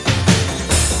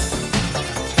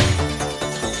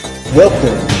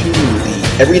Welcome to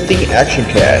the Everything Action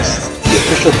Cast, the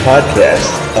official podcast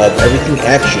of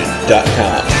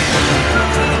EverythingAction.com.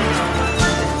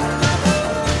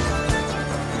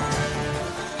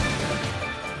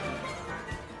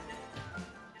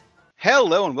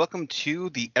 Hello and welcome to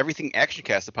the Everything Action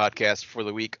Cast, the podcast for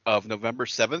the week of November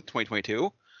 7th,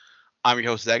 2022. I'm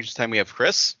your host, Zach. This time we have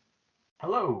Chris.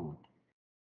 Hello.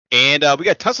 And we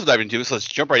got tons of diving into, so let's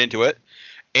jump right into it.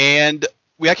 And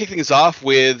we got to kick things off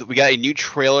with, we got a new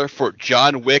trailer for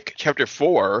John Wick Chapter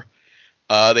 4.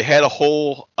 They had a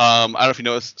whole, I don't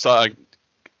know if you saw on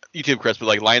YouTube, Chris, but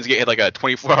like Lionsgate had like a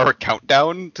 24-hour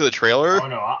countdown to the trailer. Oh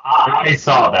no, I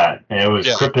saw that, and it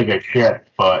was cryptic as shit,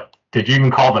 but did you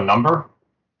even call the number?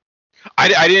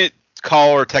 I didn't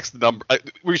call or text the number.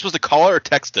 Were you supposed to call it or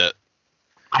text it?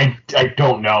 I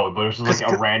don't know, but it was just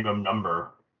like a random number.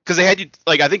 Because they had you,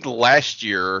 like, I think last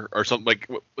year or something, like,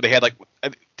 they had, like,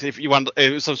 if you wanted,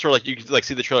 it was some sort of, like, you could, like,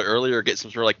 see the trailer early or get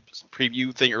some sort of, like,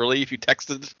 preview thing early if you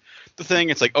texted the thing.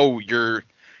 It's like, oh, you're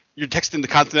texting the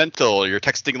Continental, you're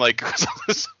texting, like,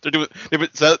 they're doing,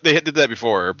 so they did that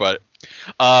before, but,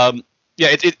 yeah,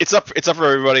 it's up for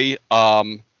everybody.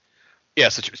 Yeah,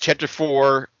 so Chapter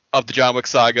 4 of the John Wick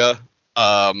saga,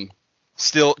 John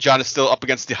is still up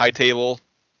against the high table.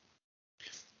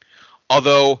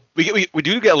 Although we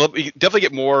do get we definitely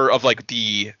get more of like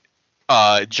the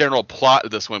general plot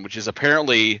of this one, which is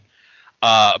apparently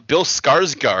Bill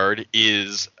Skarsgård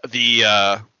is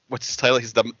the what's his title?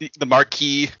 He's the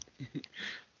Marquis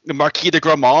de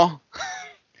Gramont,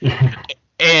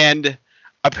 and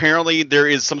apparently there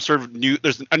is some sort of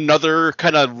there's another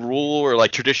kind of rule or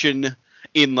like tradition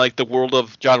in like the world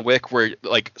of John Wick where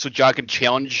like so John can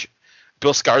challenge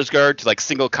Bill Skarsgård to like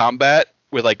single combat.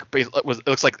 With like, it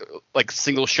looks like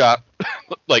single shot,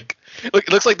 like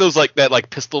it looks like those like that like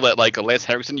pistol that like Lance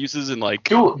Henriksen uses in like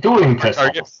dueling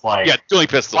pistols, dueling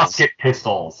pistols, musket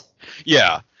pistols.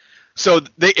 Yeah, so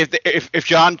if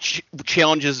John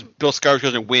challenges Bill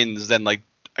Skarsgård and wins, then like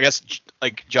I guess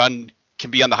like John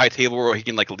can be on the high table or he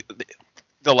can like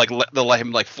they'll let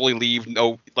him like fully leave.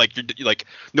 No, like you're like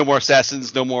no more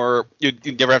assassins, no more you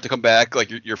never have to come back.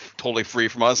 Like you're totally free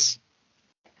from us.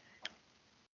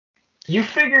 You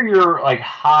figure your like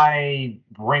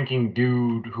high-ranking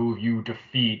dude who you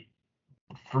defeat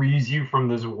frees you from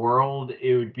this world,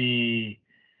 it would be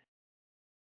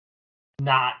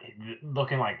not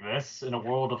looking like this in a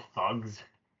world of thugs.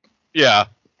 Yeah.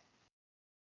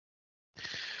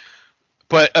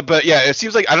 But yeah, it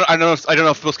seems like I don't know if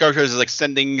Bill Skarsgård is like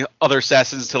sending other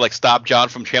assassins to like stop John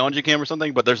from challenging him or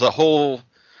something. But there's a whole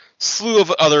slew of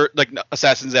other like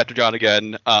assassins after John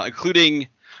again, including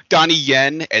Donnie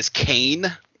Yen as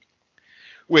Kane,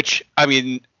 which, I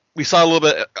mean, we saw a little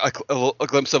bit, a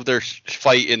glimpse of their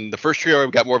fight in the first trailer.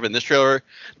 We got more of it in this trailer.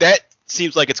 That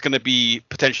seems like it's going to be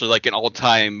potentially like an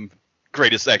all-time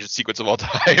greatest action sequence of all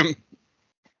time.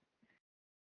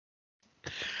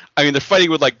 I mean, they're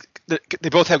fighting with like, they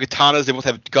both have katanas, they both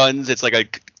have guns. It's like a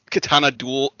katana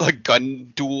duel, like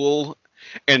gun duel.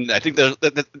 And I think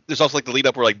there's also like the lead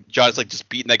up where like John's like just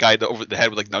beating that guy over the head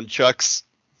with like nunchucks.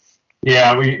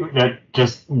 Yeah, that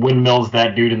just windmills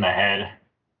that dude in the head.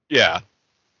 Yeah.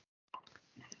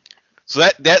 So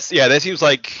that seems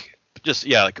like just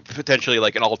like potentially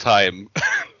like an all-time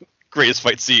greatest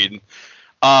fight scene.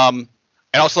 And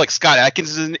also like Scott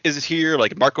Adkins is here,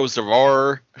 like Marco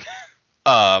Zavar.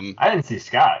 I didn't see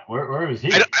Scott. Where was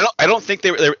he? I don't think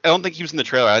I don't think he was in the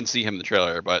trailer. I didn't see him in the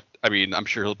trailer, but I mean I'm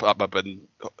sure he'll pop up and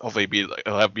hopefully be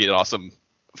an awesome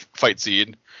fight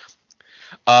scene.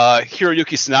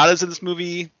 Hiroyuki Sanada's in this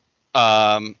movie.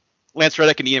 Lance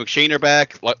Reddick and Ian McShane are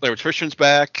back. Larry Fishman's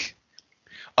back.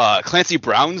 Clancy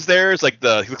Brown's there. It's like he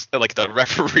looks like the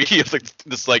referee of like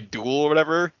this like duel or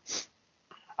whatever.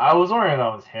 I was wondering if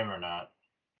that was him or not.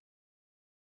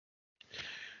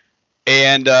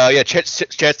 And Chad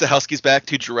Stahelski's back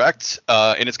to direct.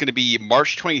 And it's going to be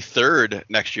March 23rd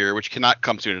next year, which cannot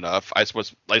come soon enough. I just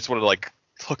wanted to like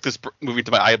hook this movie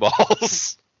into my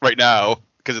eyeballs right now.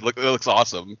 Because it looks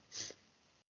awesome.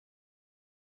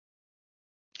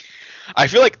 I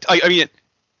feel like I mean,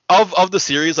 of the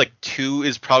series, like 2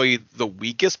 is probably the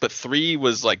weakest, but 3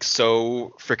 was like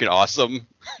so freaking awesome.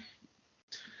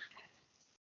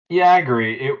 Yeah, I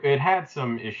agree. It had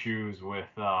some issues with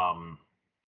like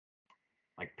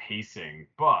pacing,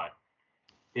 but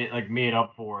it like made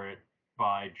up for it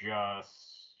by just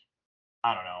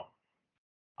I don't know.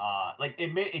 Like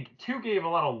 2 gave a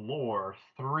lot of lore.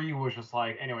 3 was just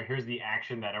like, anyway, here's the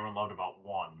action that everyone loved about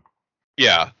 1.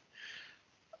 Yeah,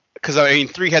 because I mean,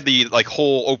 3 had the like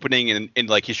whole opening and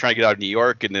like he's trying to get out of New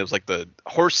York, and it was like the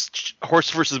horse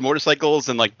versus motorcycles,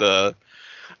 and like the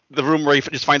the room where he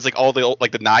just finds like all the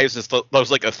like the knives.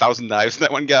 There's like 1,000 knives in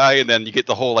that one guy, and then you get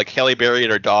the whole like Halle Berry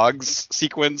and her dogs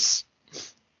sequence,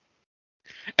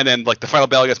 and then like the final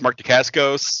battle against Mark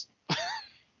Dacascos.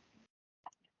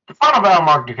 The final battle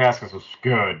Mark Dacascos was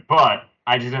good, but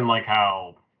I just didn't like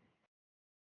how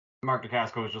Mark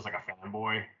Dacascos was just like a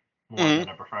fanboy more than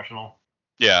a professional.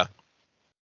 Yeah.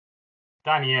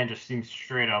 Donnie Yen just seems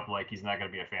straight up like he's not going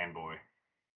to be a fanboy.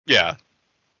 Yeah.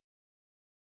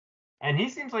 And he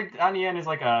seems like Donnie Yen is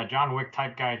like a John Wick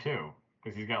type guy too,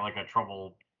 because he's got like a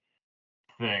trouble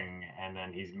thing, and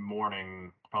then he's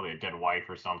mourning probably a dead wife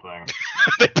or something.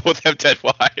 They both have dead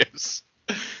wives.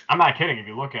 I'm not kidding. If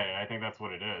you look at it, I think that's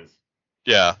what it is.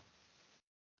 Yeah.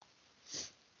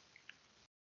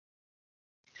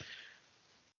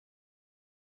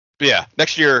 But yeah,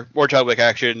 next year, more John Wick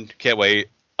action. Can't wait.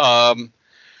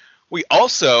 We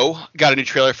also got a new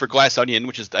trailer for Glass Onion,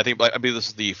 which is I believe this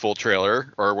is the full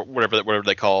trailer or whatever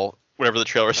they call whatever the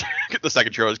trailers the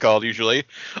second trailer is called usually.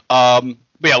 But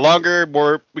yeah, longer,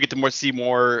 more we get to see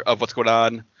more of what's going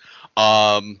on,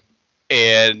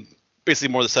 and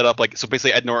basically more of the setup. Like so,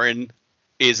 basically Ed Norton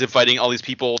is inviting all these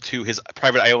people to his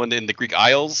private island in the Greek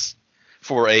Isles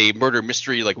for a murder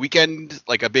mystery like weekend,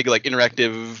 like a big like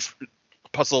interactive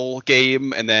puzzle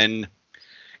game, and then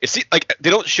it's like they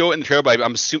don't show it in the trailer, but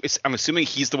I'm assuming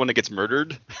he's the one that gets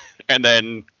murdered, and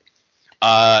then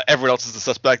everyone else is the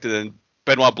suspect, and then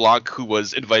Benoit Blanc, who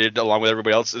was invited along with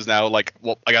everybody else, is now like,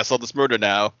 well, I gotta solve this murder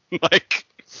now. Like,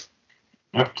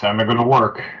 yep, time to go to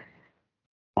work.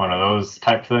 One of those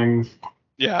type things.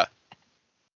 Yeah.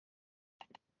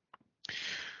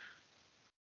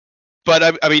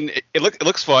 But I mean, it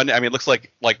looks fun. I mean, it looks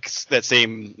like that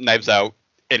same Knives Out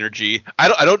energy.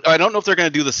 I don't know if they're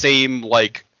gonna do the same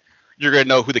like you're gonna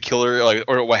know who the killer like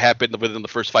or what happened within the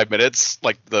first 5 minutes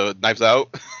like the Knives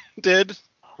Out did.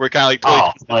 We're kind of like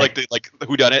totally like the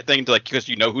who done it thing to like because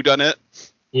you know who done it.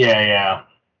 Yeah.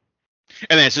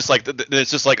 And then it's just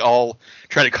like all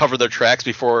trying to cover their tracks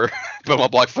before Benoit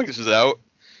Blanc finishes it out.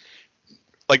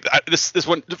 Like this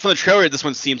one from the trailer, this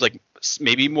one seems like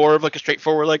maybe more of like a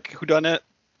straightforward like who done it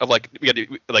of like we got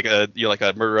to like a like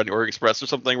a Murder on the Orient Express or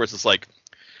something where it's just like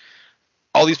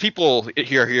all these people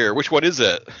here. Which one is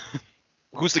it?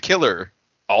 Who's the killer?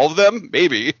 All of them?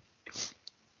 Maybe.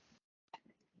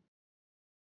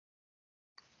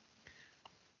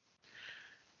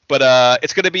 But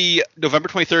it's going to be November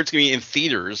 23rd. It's going to be in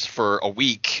theaters for a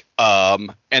week.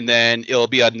 And then it'll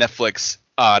be on Netflix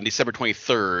on December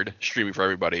 23rd, streaming for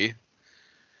everybody.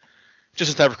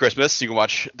 Just in time for Christmas, so you can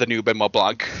watch the new Benoit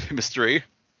Blanc mystery.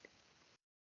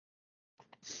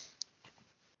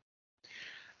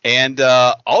 And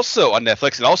also on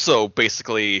Netflix, and also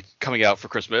basically coming out for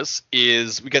Christmas,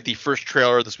 is we got the first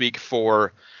trailer this week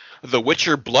for The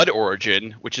Witcher Blood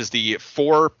Origin, which is the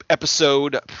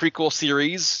 4-episode prequel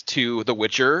series to The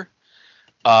Witcher,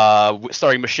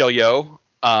 starring Michelle Yeoh.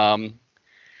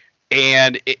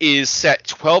 And it is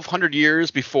set 1,200 years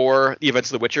before the events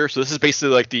of The Witcher. So this is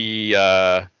basically like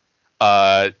the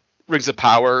Rings of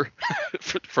Power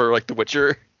for like The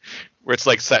Witcher, where it's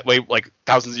like set way like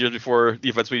thousands of years before the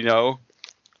events we know.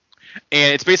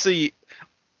 And it's basically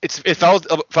it follows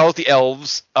the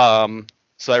elves.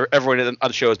 So everyone on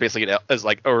the show is basically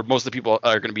or most of the people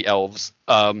are going to be elves.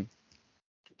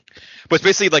 But it's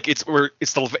basically like it's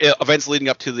the events leading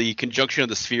up to the conjunction of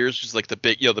the spheres, which is like the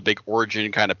big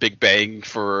origin kind of big bang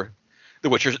for the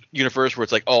Witcher universe, where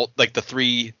it's like all like the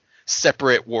 3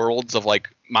 separate worlds of like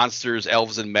monsters,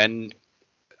 elves, and men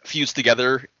fused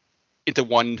together into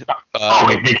one.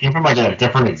 They came from like a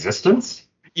different existence?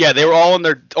 Yeah, they were all in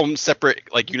their own separate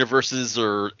like universes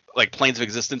or like planes of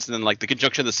existence, and then like the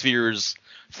conjunction of the spheres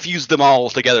fused them all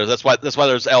together. That's why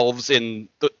there's elves and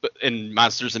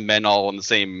monsters and men all on the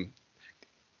same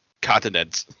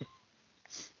continent.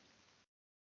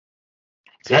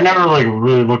 See, I never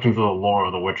really looked into the lore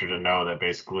of The Witcher to know that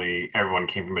basically everyone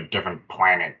came from a different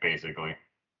planet, basically.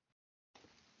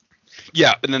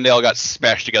 Yeah, and then they all got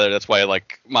smashed together. That's why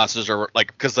like monsters are like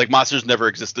because like monsters never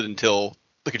existed until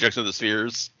the conjunction of the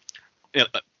spheres.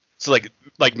 So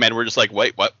like men were just like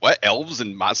wait what elves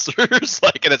and monsters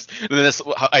like and then that's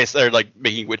how I started like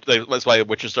making that's why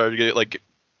Witcher started getting like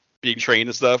being trained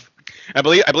and stuff. I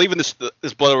believe in this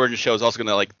Blood Origin show is also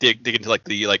gonna like dig into like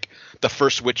the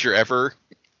first Witcher ever,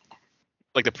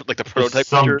 like the prototype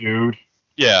some Witcher. Dude.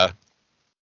 Yeah.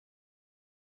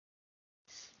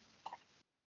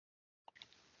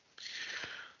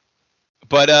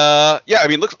 But yeah, I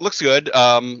mean looks good.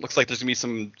 Looks like there's gonna be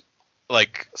some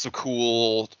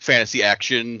cool fantasy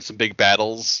action, some big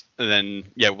battles, and then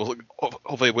yeah,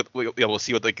 hopefully we'll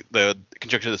see what the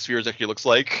conjunction of the spheres actually looks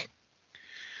like.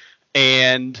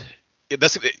 And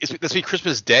That's be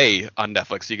Christmas Day on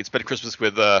Netflix. So you can spend Christmas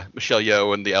with Michelle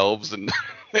Yeoh and the elves and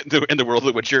in the world of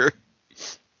The Witcher.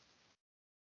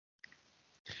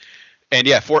 And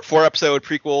yeah, four episode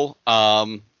prequel.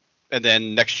 And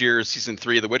then next year is season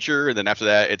 3 of The Witcher, and then after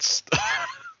that it's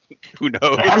who knows?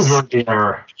 The Hemsworth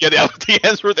era. Yeah, the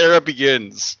Hemsworth era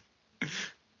begins.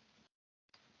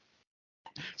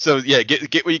 So yeah,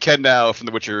 get what you can now from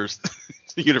The Witcher's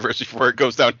universe before it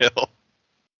goes downhill.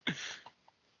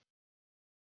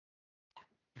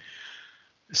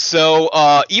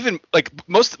 So even like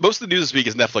most of the news this week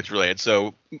is Netflix related.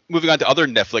 So moving on to other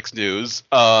Netflix news,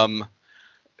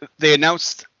 they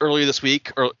announced earlier this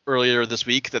week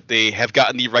that they have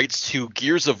gotten the rights to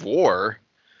Gears of War.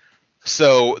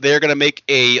 So they're going to make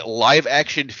a live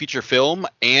action feature film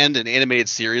and an animated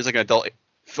series, like an adult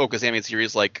focused animated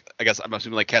series, like I guess I'm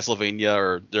assuming like Castlevania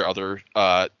or their other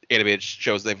animated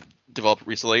shows they've developed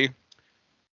recently,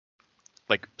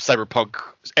 like Cyberpunk,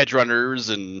 Edge Runners,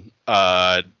 and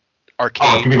Arcane.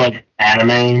 Oh, it could be like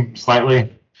anime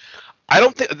slightly. I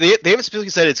don't think they haven't specifically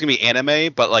said it's gonna be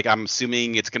anime, but like I'm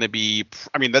assuming it's gonna be.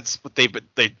 I mean, that's what they've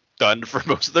done for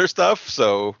most of their stuff,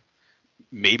 so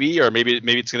maybe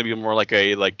it's gonna be more like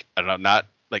I don't know, not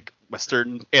like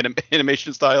Western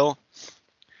animation style.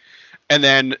 And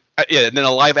then and then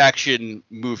a live action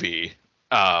movie,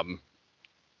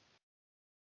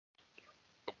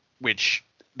 which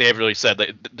they haven't really said that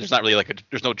there's not really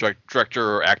there's no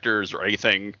director or actors or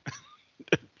anything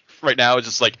right now. It's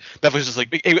just like Netflix just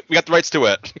like, hey, we got the rights to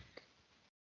it.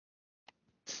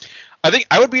 I think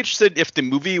I would be interested if the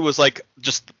movie was like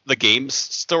just the game's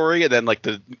story, and then like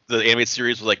the animated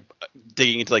series was like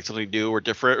digging into like something new or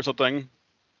different or something.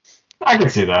 I can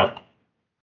see that.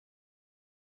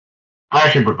 I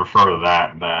actually would prefer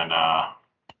that than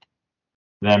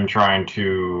them trying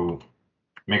to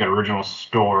make an original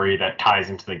story that ties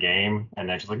into the game, and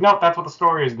then just like, nope, that's what the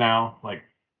story is now. Like,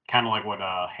 kind of like what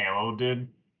Halo did.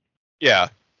 Yeah.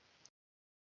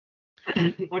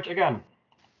 Which, again,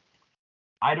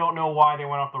 I don't know why they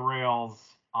went off the rails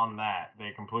on that.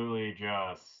 They completely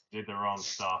just did their own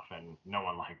stuff, and no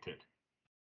one liked it.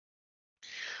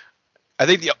 I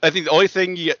think the only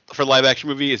thing you get for a live action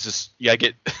movie is just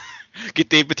get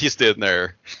Dave Bautista in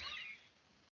there.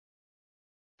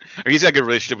 I mean, he's got a good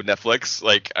relationship with Netflix.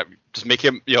 Like, just make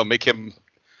him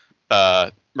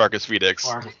Marcus Phoenix.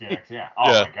 Marcus Phoenix, yeah.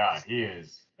 Oh Yeah. my god, he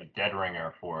is a dead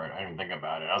ringer for it. I didn't think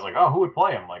about it. I was like, oh, who would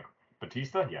play him? Like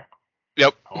Batista? Yeah.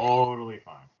 Yep. Totally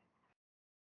fine.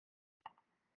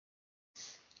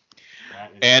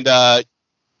 And I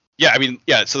mean,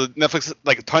 yeah. So Netflix,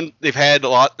 like a ton, they've had a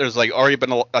lot. There's like already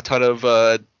been a ton of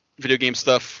video game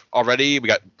stuff already.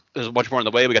 There's a bunch more on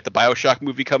the way. We got the BioShock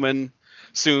movie coming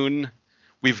soon.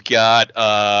 We've got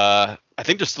I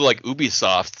think there's still like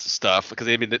Ubisoft stuff, because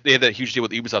they had that huge deal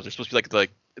with Ubisoft. They're supposed to be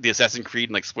like the Assassin's Creed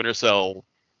and like Splinter Cell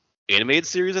animated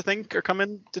series, I think, are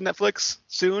coming to Netflix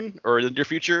soon or in the near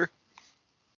future.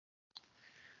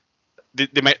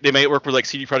 They might work with like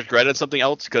CD Projekt Red on something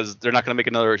else, because they're not going to make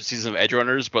another season of Edge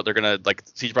Runners, but they're going to like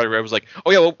CD Projekt Red was like,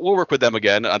 oh yeah, we'll work with them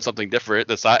again on something different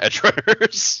that's not Edge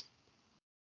Runners.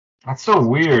 That's so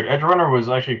weird. Edge Runner was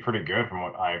actually pretty good from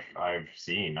what I've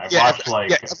seen. I've watched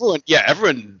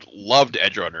everyone loved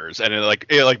Edge Runners, and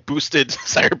it boosted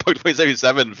Cyberpunk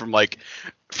 2077 from like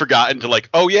forgotten to like,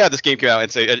 oh yeah, this game came out,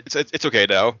 and say it's okay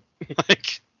now.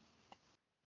 Like,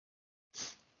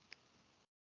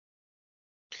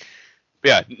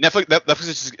 yeah, Netflix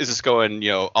is just going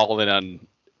all in on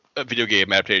video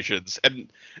game adaptations,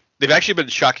 and they've actually been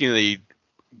shockingly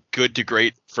good to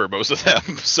great for most of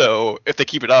them. So if they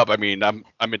keep it up, I mean, I'm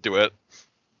into it.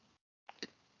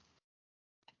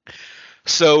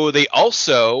 So they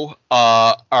also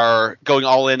are going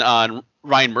all in on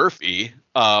Ryan Murphy.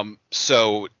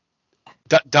 So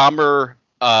Dahmer,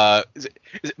 is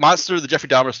it Monster, the Jeffrey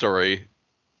Dahmer story,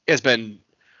 has been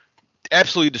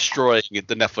absolutely destroying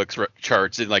the Netflix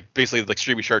charts and like basically like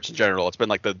streaming charts in general. It's been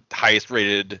like the highest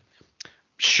rated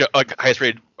show, like highest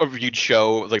rated reviewed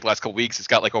show like the last couple weeks. It's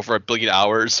got like over 1 billion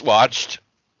hours watched.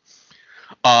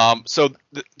 So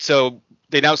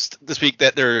they announced this week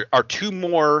that there are 2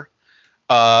 more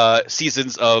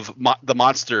seasons of the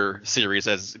Monster series,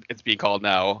 as it's being called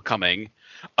now, coming.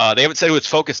 They haven't said who it's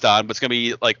focused on, but it's gonna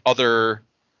be like other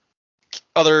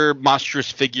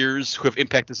monstrous figures who have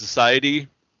impacted society.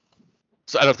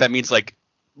 So I don't know if that means like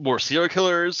more serial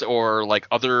killers or like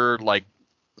other like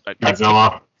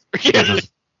Godzilla. Yeah.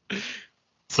 Just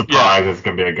surprised it's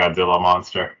gonna be a Godzilla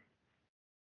monster.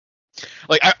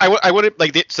 Like I wouldn't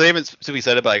like so they haven't specifically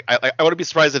said it, but like, I wouldn't be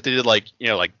surprised if they did like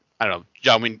like I don't know,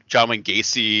 John Wayne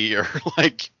Gacy or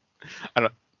like I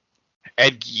don't know,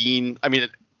 Ed Gein. I mean,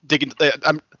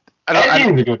 I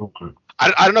Endgame is a good one.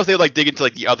 I don't know if they like dig into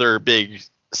like the other big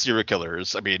serial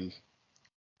killers. I mean,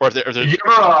 or if they're Did you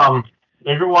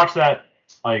ever watch that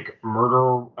like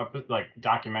murder like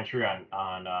documentary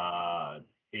on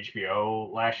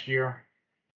HBO last year?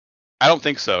 I don't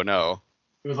think so. No.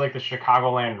 It was like the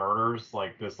Chicagoland murders,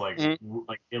 like this Mm-hmm.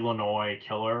 like Illinois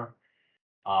killer.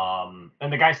 And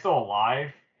the guy's still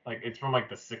alive. Like it's from like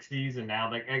the 60s, and now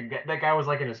like that guy was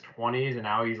like in his 20s, and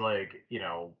now he's like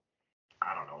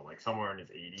I don't know, like somewhere in his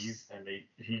 80s, and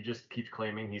he just keeps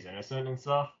claiming he's innocent and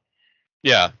stuff.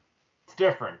 Yeah. It's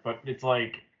different, but it's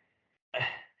like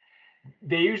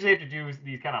they usually have to do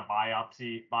these kind of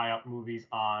biop movies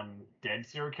on dead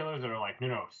serial killers that are like,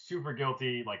 no, super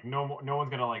guilty, like no one's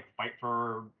gonna like fight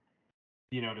for,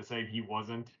 to say he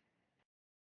wasn't.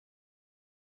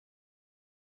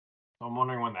 So I'm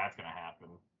wondering when that's gonna happen.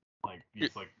 Like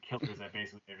these like killers that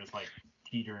basically they're just like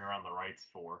teetering around the rights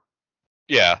for.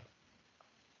 Yeah.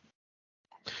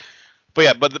 But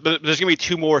yeah, but there's gonna be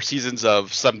 2 more seasons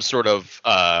of some sort of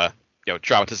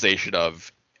dramatization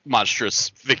of monstrous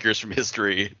figures from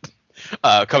history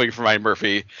coming from Ryan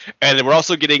Murphy, and then we're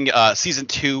also getting season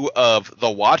 2 of The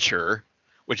Watcher,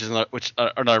 which is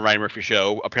another Ryan Murphy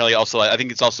show. Apparently, also I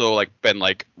think it's also like been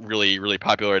like really really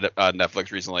popular on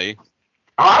Netflix recently.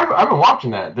 I've been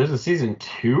watching that. There's a season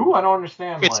 2. I don't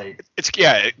understand.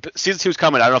 Season 2 is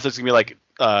coming. I don't know if it's gonna be like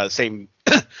same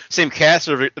cast,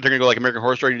 or if they're gonna go like American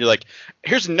Horror Story and do like,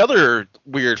 here's another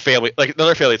weird family, like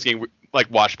another family that's getting like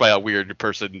watched by a weird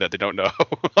person that they don't know,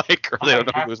 like, or they don't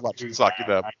know who was watching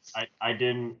them. I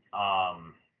didn't.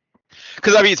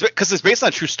 Because I mean, it's based on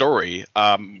a true story,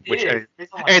 which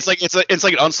it's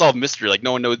like an unsolved mystery. Like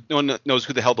no one knows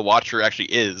who the hell the Watcher actually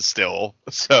is still.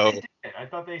 So I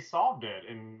thought they solved it,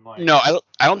 and like no,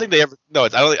 I don't think they ever. No,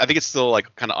 I think it's still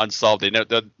like kind of unsolved. They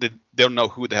don't know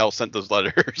who the hell sent those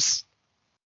letters.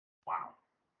 Wow.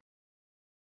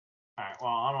 All right.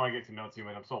 Well, I don't want to get to know too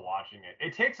much. I'm still watching it.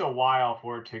 It takes a while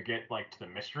for it to get like to the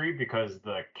mystery because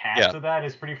the cast of that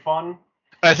is pretty fun.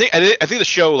 I think the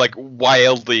show like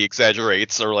wildly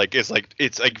exaggerates, or like it's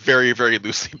like very very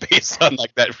loosely based on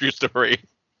like that true story.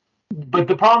 But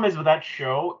the problem is with that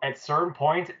show, at certain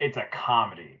points, it's a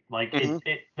comedy. Like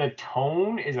the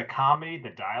tone is a comedy, the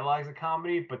dialogue is a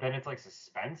comedy, but then it's like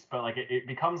suspense. But like it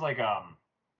becomes like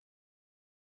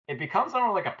it becomes sort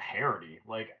of like a parody.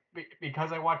 Like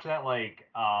because I watch that like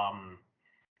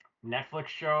Netflix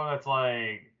show that's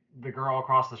like the girl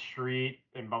across the street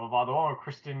and blah blah blah. The one with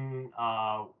Kristen,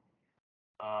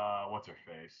 what's her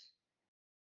face?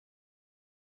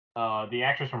 The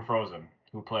actress from Frozen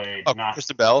who played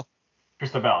Kristen Bell.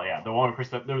 Kristen Bell, yeah, the one with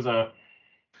Kristen. There was a.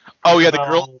 Oh yeah,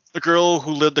 the girl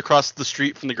who lived across the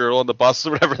street from the girl on the bus,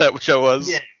 or whatever that show was.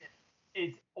 Yeah,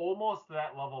 it's almost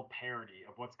that level parody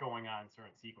of what's going on in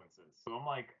certain sequences. So I'm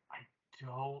like, I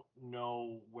don't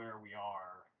know where we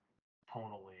are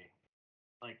tonally.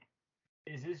 Like,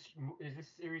 is this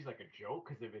series like a joke?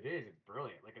 Because if it is, it's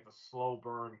brilliant. Like it's a slow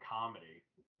burn comedy.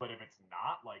 But if it's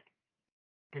not, like,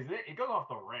 because it goes off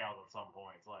the rails at some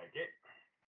points. Like it,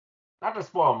 not to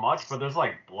spoil much, but there's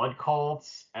like blood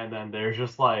cults, and then there's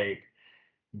just like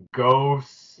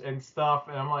ghosts and stuff.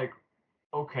 And I'm like,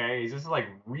 okay, is this like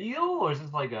real or is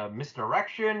this like a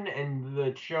misdirection? And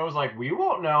the show's like, we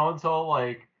won't know until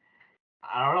like,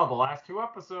 I don't know, the last 2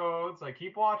 episodes. Like,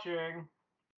 keep watching.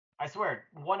 I swear,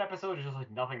 1 episode is just like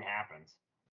nothing happens.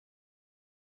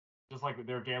 Just like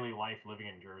their daily life living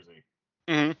in Jersey.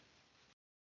 Mm-hmm.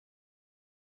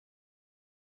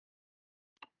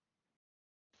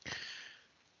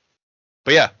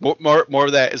 But yeah, more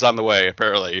of that is on the way,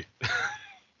 apparently.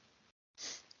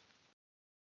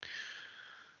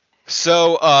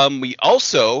 So we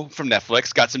also from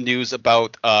Netflix got some news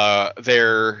about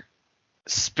their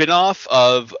spin-off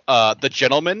of The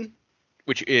Gentleman,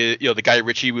 which is the Guy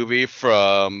Ritchie movie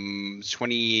from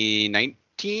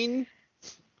 2019.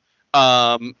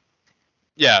 Yeah,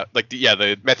 like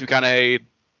the Matthew McConaughey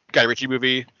Guy Ritchie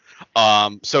movie.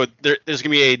 So there's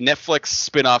gonna be a Netflix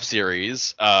spin-off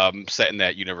series set in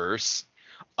that universe.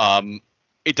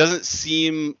 It doesn't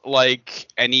seem like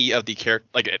any of the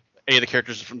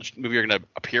characters from the movie are gonna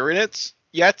appear in it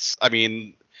yet. I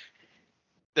mean,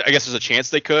 I guess there's a chance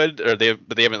they could, but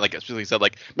they haven't like specifically said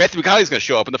like Matthew McConaughey's gonna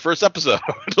show up in the first episode.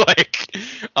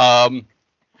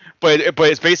 But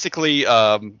it's basically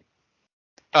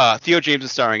Theo James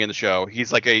is starring in the show.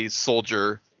 He's like a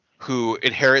soldier who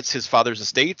inherits his father's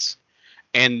estate,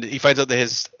 and he finds out that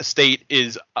his estate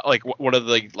is like one of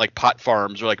the like pot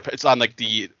farms, or like it's on like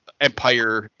the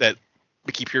empire that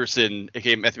Mickey Pearson,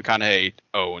 aka Matthew McConaughey,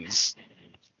 owns.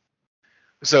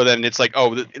 So then it's like,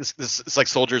 it's like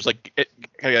soldiers like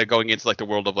going into like the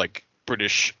world of like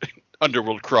British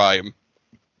underworld crime.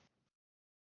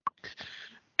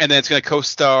 And then it's going to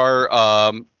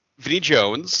co-star Vinnie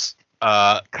Jones,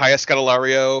 Kaya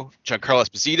Scodelario, Giancarlo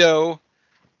Esposito,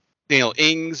 Daniel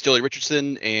Ings, Jolie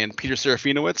Richardson, and Peter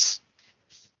Serafinowicz.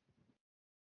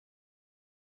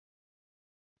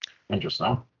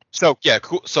 Interesting. So yeah,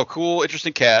 cool. So cool,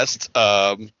 interesting cast.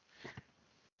 I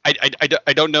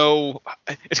don't know.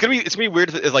 It's gonna be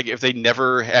weird if they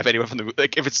never have anyone from the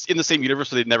if it's in the same universe,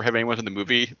 so they never have anyone from the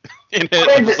movie in it.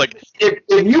 I mean, It's like if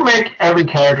you make every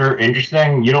character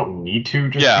interesting, you don't need to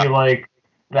just be like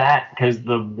that, because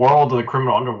the world of the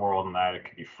criminal underworld and that, it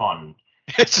could be fun.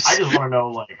 I just want to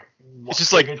know, like, it's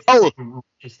just like, oh,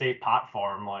 just state pot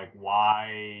farm, like,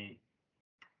 why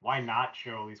not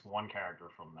show at least one character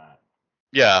from that?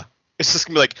 Yeah, it's just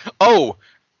gonna be like, oh,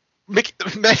 Matt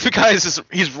guy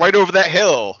he's right over that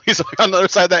hill. He's like on the other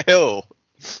side of that hill.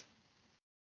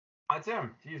 That's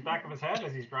him. He's back of his head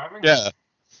as he's driving. Yeah.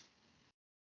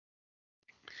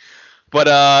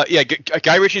 But yeah,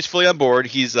 Guy Ritchie's fully on board.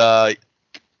 He's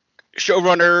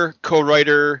showrunner,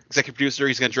 co-writer, executive producer.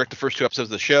 He's going to direct the first 2 episodes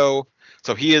of the show.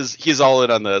 So he's all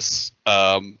in on this.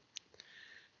 And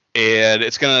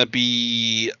it's going to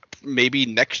be maybe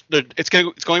next.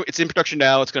 It's in production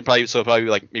now. It's going to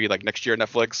probably maybe next year on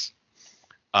Netflix.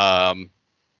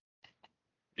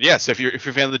 Yeah. So if you're a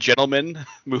fan of the Gentleman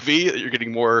movie, you're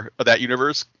getting more of that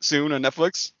universe soon on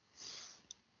Netflix.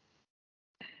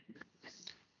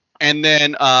 And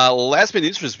then last bit of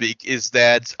news for this week is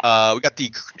that we got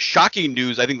the shocking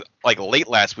news, I think late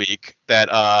last week, that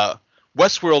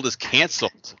Westworld is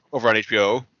canceled over on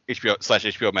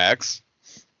HBO/HBO Max.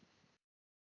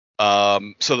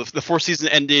 So the 4th season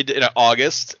ended in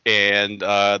August, and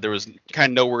there was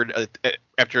kind of no word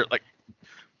after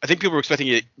I think people were expecting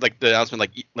it the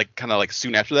announcement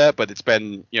soon after that, but it's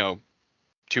been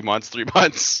 2 months, 3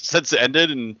 months since it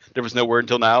ended, and there was no word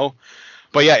until now.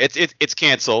 But yeah, it's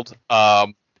canceled.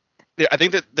 I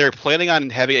think that they're planning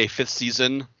on having a 5th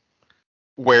season,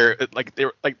 where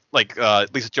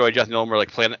Lisa Joy and Jonathan Nolan were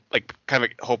kind of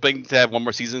hoping to have one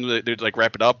more season. They'd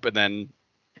wrap it up and then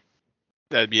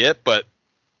that'd be it. But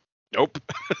nope,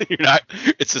 you're not.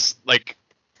 It's just it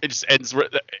just ends.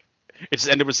 It just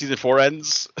ended when season 4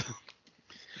 ends.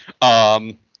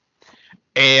 But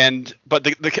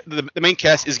the main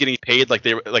cast is getting paid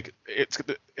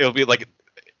it'll be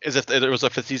as if there was a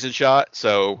 5th season shot.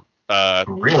 So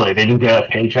really, they didn't get a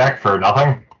paycheck for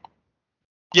nothing.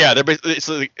 Yeah, they're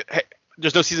basically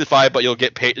there's no season 5, but you'll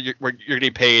get paid. You're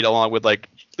getting paid along with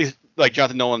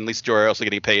Jonathan Nolan and Lisa Joy are also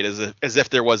getting paid as if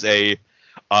there was a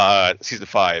season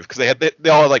 5, because they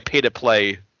all have pay to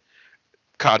play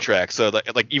contracts. So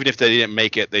even if they didn't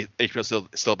make it, they still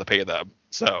have to pay them.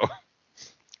 So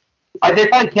they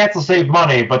probably canceled save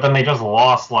money, but then they just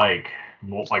lost money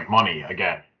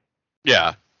again.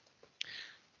 Yeah.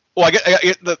 Well, I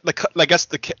guess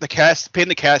the cast, paying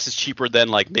the cast is cheaper than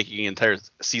making an entire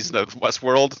season of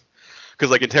Westworld,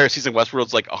 because entire season of Westworld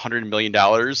is $100 million,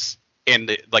 and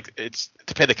it's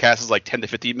to pay the cast is $10 to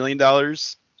 $15 million.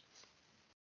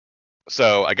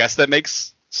 So I guess that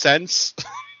makes sense.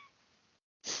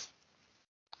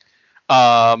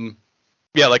 Yeah,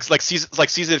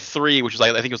 season 3, which is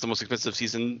I think it was the most expensive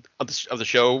season of the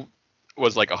show,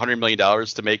 was $100 million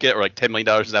to make it, or $10 million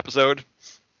an episode.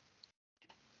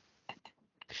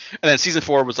 And then season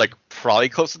 4 was probably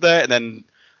close to that, and then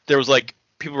there was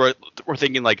people were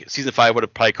thinking season 5 would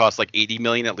have probably cost $80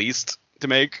 million at least to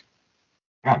make.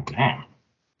 God damn.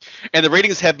 And the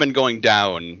ratings have been going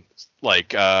down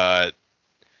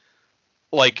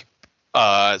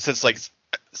since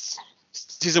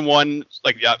season 1,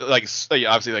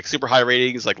 obviously super high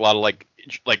ratings, a lot of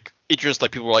interest,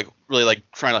 people were really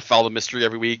trying to follow the mystery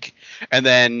every week, and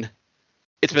then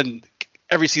it's been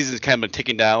every season has kind of been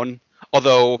ticking down.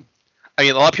 Although, I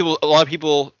mean, a lot of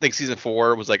people think season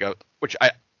 4 was which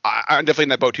I'm definitely in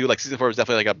that boat too. Season 4 was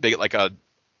definitely a big a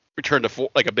return to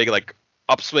a big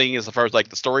upswing as far as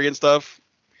the story and stuff.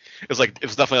 It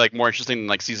was definitely more interesting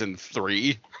than season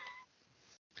 3.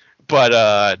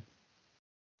 But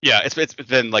yeah, it's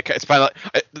been it's probably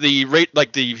the rate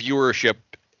the viewership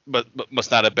but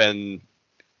must not have been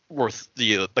worth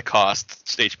the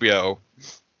cost to HBO.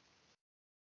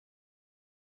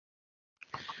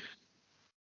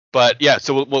 But yeah,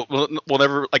 so we'll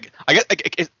never I guess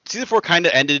season 4 kind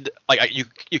of ended you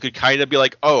could kind of be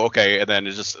oh okay, and then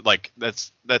it's just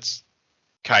that's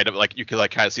kind of you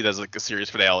could kind of see that as a series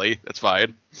finale. That's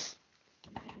fine.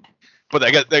 But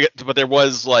but there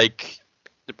was a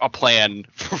plan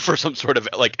for some sort of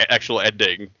actual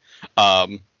ending.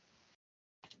 That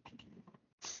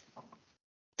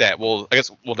I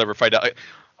guess we'll never find out.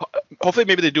 Hopefully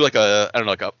maybe they do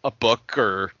a book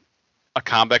or a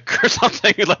comic or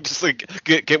something, like just like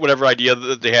get whatever idea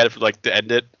that they had for like to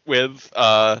end it with.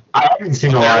 I haven't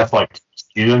seen the last like 2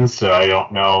 seasons, so I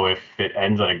don't know if it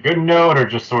ends on a good note or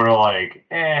just sort of like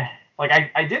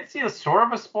Like I did see a sort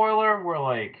of a spoiler where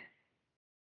like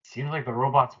it seems like the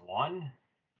robots won.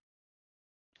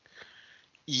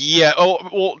 Yeah. Oh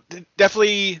well,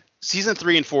 definitely. Season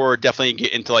 3 and 4 definitely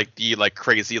get into like the like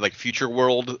crazy like future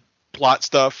world plot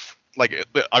stuff. Like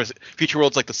obviously, Future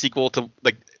World's like the sequel to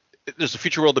like there's a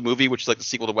Future World the movie, which is like the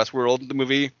sequel to Westworld the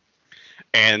movie,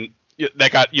 and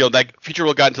that got that Future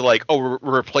World got into like we're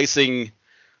replacing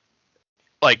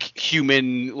like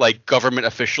human like government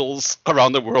officials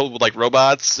around the world with like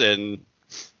robots, and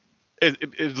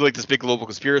it was like this big global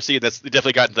conspiracy. And it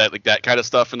definitely got into that like that kind of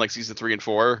stuff in like season 3 and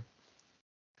 4.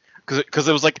 Because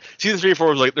it was like season 3 and 4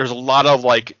 was like there's a lot of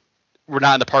like we're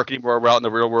not in the park anymore, we're out in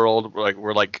the real world,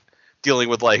 we're like dealing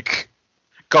with like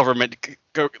government,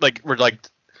 like we're like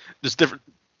there's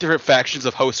different factions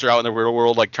of hosts are out in the real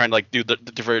world like trying to like do the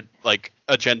different like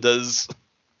agendas,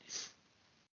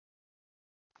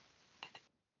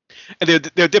 and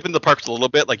they'll dip in the parks a little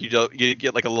bit, like you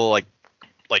get like a little like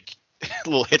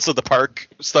little hits of the park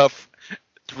stuff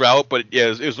throughout, but yeah,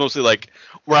 it was mostly like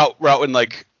we're out in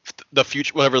like the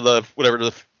future, whatever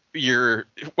the year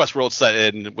Westworld set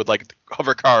in with like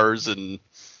hover cars and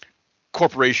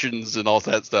corporations and all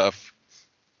that stuff.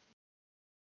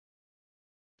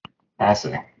 I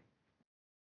see.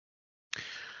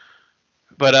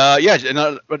 But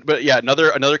yeah, but yeah,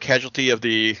 another casualty of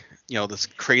the this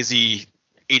crazy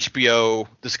HBO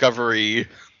Discovery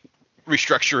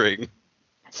restructuring.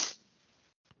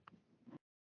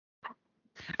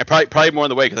 And probably more on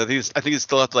the way, because I think they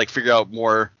still have to like figure out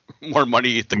more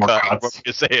money to cut,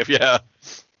 to save, yeah.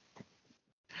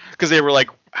 Because they were like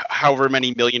however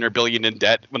many million or billion in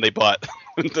debt when they bought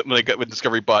when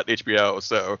Discovery bought HBO,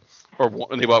 so or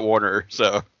when they bought Warner,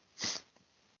 so.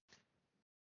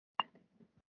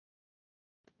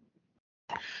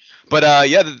 But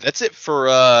yeah, that's it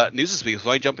for news this week.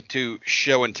 So I jump into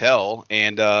show and tell.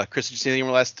 And Chris, did you see anything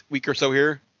from the last week or so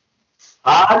here?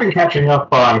 I've been catching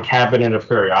up on Cabinet of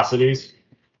Curiosities.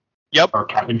 Yep. Or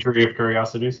Cabinetry of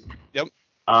Curiosities. Yep.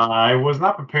 I was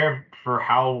not prepared for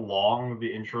how long the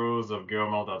intros of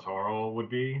Guillermo del Toro would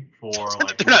be for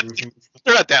like.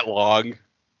 they're not that long.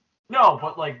 No,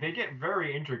 but like they get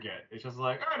very intricate. It's just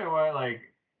like anyway, like.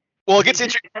 Well, it gets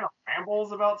intricate. Kind of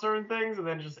rambles about certain things, and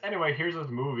then just anyway, here's this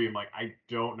movie. I'm like, I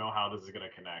don't know how this is gonna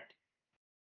connect.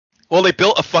 Well, they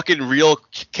built a fucking real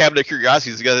Cabinet of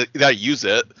Curiosities. You gotta use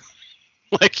it.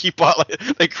 Like he bought,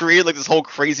 they created like this whole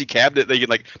crazy cabinet that you can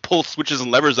like pull switches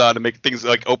and levers on to make things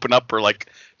like open up or like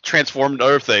transform into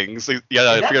other things. So,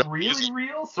 yeah, is that really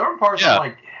real? Certain parts are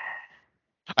like.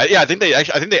 I think they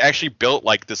actually built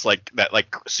like this like that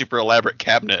like super elaborate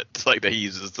cabinet like that he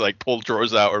uses to like pull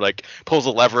drawers out or like pulls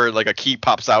a lever and like a key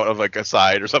pops out of like a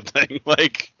side or something.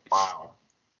 Like wow.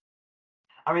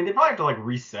 I mean, they probably have to like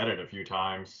reset it a few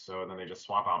times, so then they just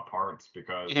swap out parts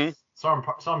because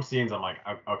some scenes I'm like,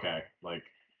 okay, like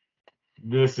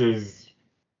this is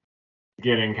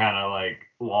getting kind of like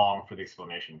long for the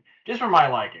explanation, just for my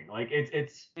liking. Like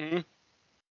it's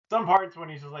some parts when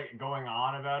he's just like going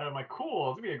on about it, I'm like,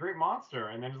 cool, it's gonna be a great monster,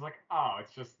 and then it's like, oh,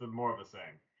 it's just more of the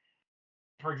same.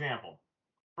 For example,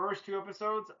 first 2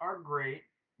 episodes are great.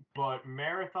 But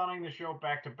marathoning the show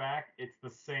back to back, it's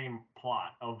the same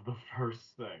plot of the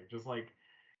first thing. Just like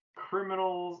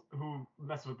criminals who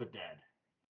mess with the dead,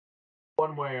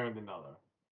 one way or another.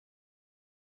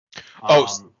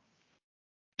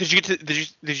 Did you get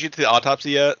to the autopsy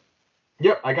yet?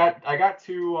 Yep, I got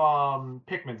to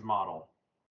Pickman's model.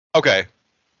 Okay.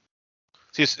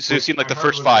 So you've seen like the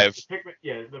first 5.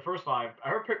 The first 5. I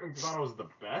heard Pickman's model was the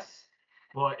best,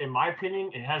 but in my opinion,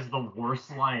 it has the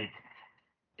worst like.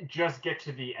 Just get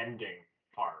to the ending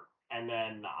part, and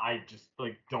then I just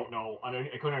like don't know. I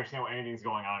couldn't understand what anything's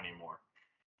going on anymore.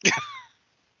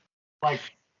 Like,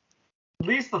 at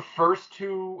least the first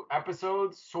 2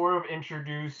 episodes sort of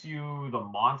introduce you the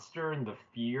monster and the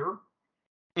fear,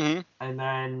 and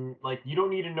then like you don't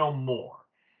need to know more.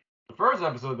 The first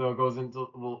episode though goes into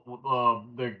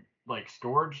the like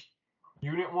storage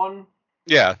unit one.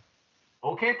 Yeah.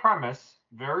 Okay, premise,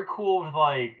 very cool with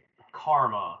like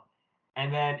karma.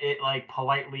 And then it like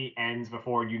politely ends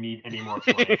before you need any more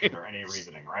explanation or any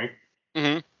reasoning, right?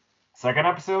 Second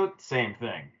episode, same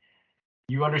thing.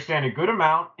 You understand a good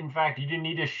amount. In fact, you didn't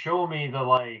need to show me the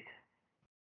like,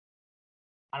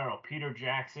 I don't know, Peter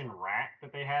Jackson rat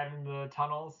that they had in the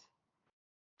tunnels.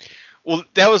 Well,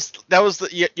 that was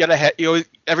the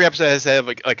every episode has to have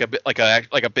like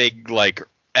a big like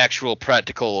actual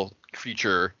practical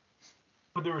creature.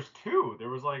 But there was two. There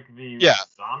was like the Yeah.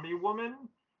 zombie woman,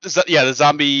 The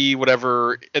zombie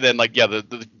whatever, and then like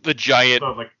the giant the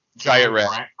like giant giant rat.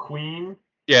 rat queen,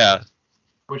 Yeah.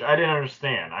 which I didn't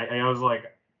understand. I was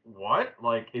like, what?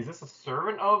 Like, is this a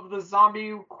servant of the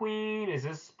zombie queen? Is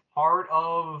this part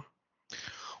of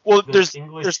Well, the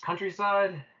English there's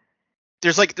countryside?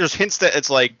 there's hints that it's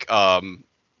like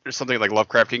there's something like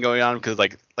Lovecraftian going on because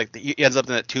he ends up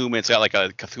in that tomb and it's got like a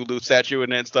Cthulhu statue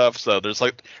in it and stuff. So there's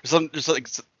some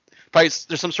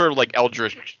sort of like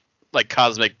eldritch like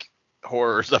cosmic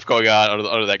horror stuff going on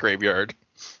under that graveyard.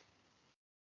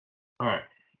 All right.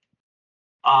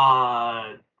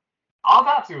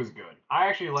 Autopsy was good. I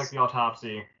actually liked the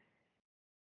autopsy.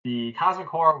 The cosmic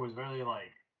horror was very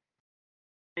like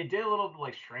it did a little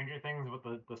like Stranger Things with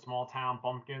the small town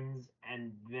bumpkins,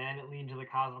 and then it leaned to the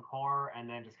cosmic horror, and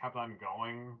then just kept on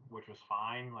going, which was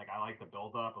fine. Like I like the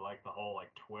build up, I like the whole like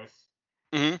twist,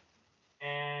 Mm-hmm.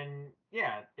 and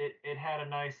yeah, it had a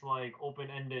nice like open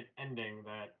ended ending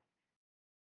that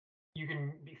you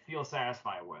can feel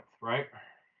satisfied with, right?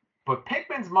 But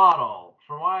Pikmin's model,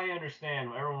 from what I understand,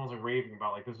 everyone was like raving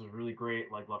about like this was really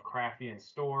great, like Lovecraftian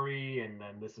story, and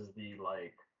then this is the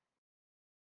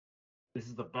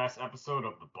best episode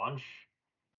of the bunch.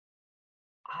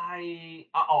 I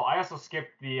also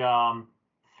skipped the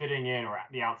fitting in or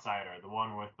the outsider, the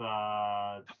one with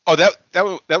Oh,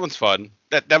 that one's fun.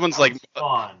 That one's that like was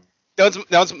fun.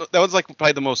 that one's like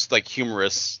probably the most like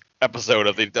humorous episode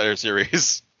of the entire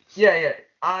series. Yeah.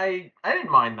 I didn't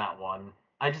mind that one.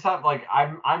 I just have like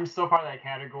I'm still part of that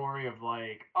category of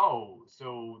like, oh,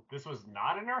 so this was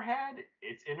not in her head?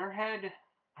 It's in her head?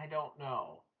 I don't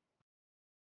know.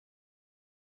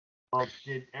 Well,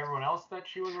 did everyone else that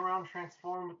she was around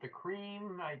transform with the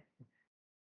cream?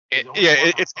 Did it only Yeah,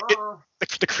 work on her?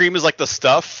 the cream is like the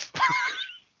stuff.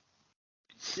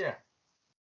 Yeah.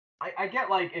 I get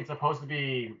like it's supposed to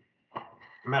be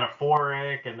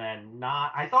metaphoric and then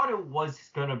not. I thought it was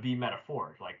gonna be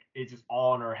metaphoric. Like it's just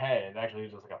all in her head. It actually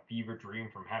is just like a fever dream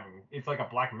from having. It's like a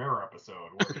Black Mirror episode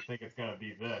where you think it's gonna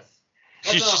be this.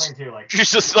 That's she's another just thing too. Like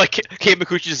she's just like Kate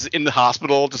Micucci's in the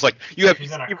hospital, just like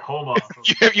she's in a coma.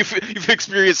 you've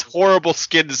experienced horrible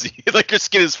skin disease. Like your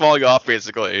skin is falling off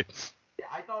basically. Yeah,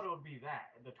 I thought it would be that.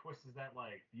 The twist is that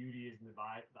like beauty is in the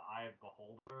eye of the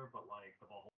beholder, but like the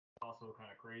beholder is also kind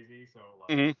of crazy. So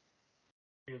like. Mm-hmm.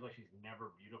 Feels like she's never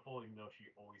beautiful, even though she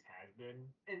always has been.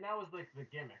 And that was like the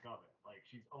gimmick of it. Like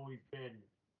she's always been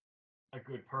a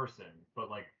good person, but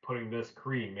like putting this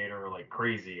cream made her like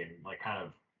crazy and like kind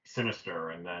of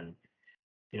sinister. And then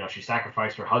she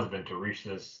sacrificed her husband to reach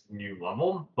this new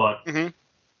level. But Mm-hmm.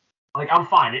 like I'm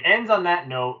fine. It ends on that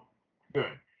note.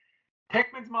 Good.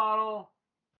 Pikmin's model.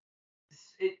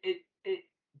 It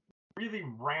really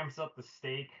ramps up the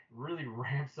stake. Really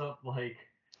ramps up like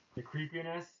the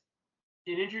creepiness.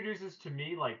 It introduces to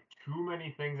me like too many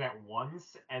things at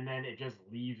once, and then it just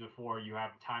leaves before you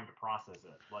have time to process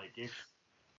it. Like it's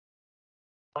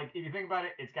like if you think about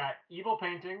it, it's got evil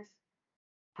paintings,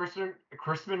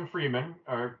 Crispin Freeman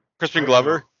or Crispin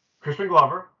Glover. Crispin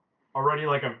Glover, already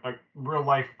like a real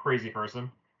life crazy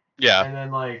person, Yeah. and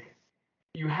then like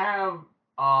you have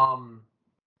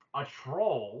a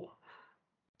troll,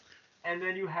 and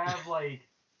then you have like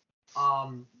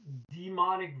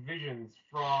demonic visions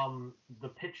from the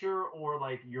picture or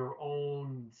like your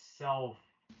own self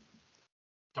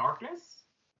darkness.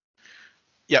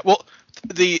 Yeah, well,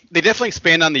 they definitely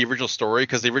expand on the original story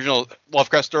because the original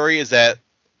Lovecraft story is that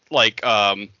like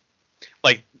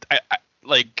like I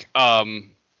like I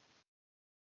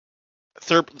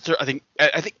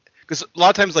think because a lot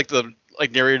of times like the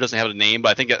like narrator doesn't have a name, but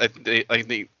I think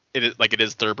it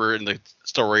is Thurber in the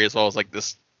story as well as like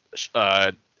this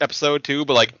episode too.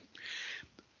 But like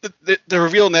the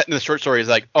reveal in the short story is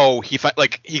like, oh, he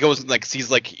goes and like sees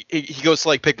like he goes to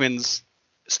like Pikmin's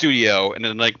studio and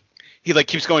then like he like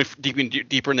keeps going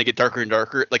deeper and they get darker and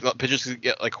darker. Like the pictures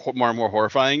get like more and more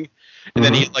horrifying, and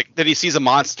then he sees a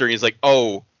monster and he's like,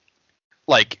 oh,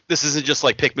 like this isn't just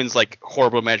like Pikmin's like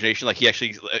horrible imagination. Like he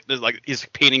actually like he's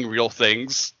painting real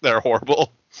things that are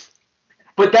horrible.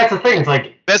 But that's the thing. It's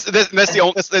like that's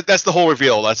the whole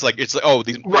reveal. That's like it's like, oh,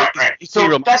 these right. So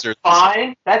real that's monsters.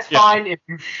 fine. That's fine if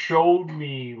you showed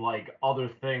me like other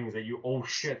things that oh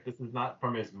shit, this is not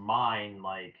from his mind.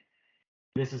 Like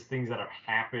this is things that have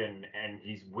happened and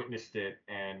he's witnessed it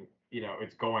and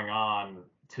it's going on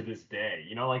to this day.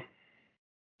 Like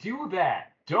do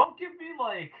that. Don't give me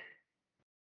like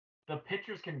the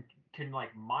pictures can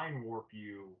like mind warp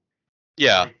you.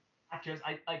 Yeah. Like not just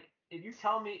I like if you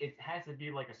tell me it has to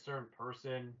be like a certain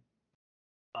person,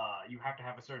 you have to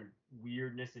have a certain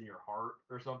weirdness in your heart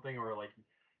or something, or like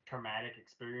traumatic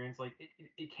experience, like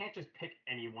it can't just pick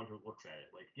anyone who looks at it.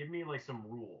 Like, give me like some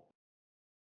rule.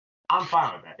 I'm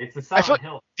fine with that. It's the I feel Silent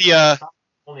Hill. the Silent Hill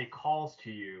only calls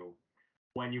to you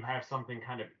when you have something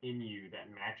kind of in you that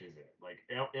matches it. Like,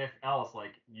 if else,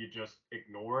 like, you just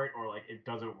ignore it, or like it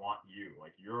doesn't want you.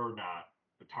 Like, you're not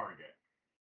the target.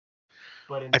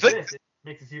 But in I feel this, it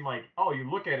makes it seem like, oh, you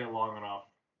look at it long enough,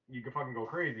 you can fucking go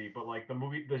crazy. But like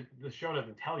the show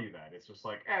doesn't tell you that. It's just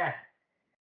like, eh.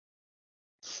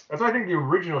 That's why I think the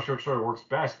original short story works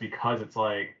best, because it's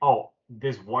like, oh,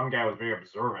 this one guy was very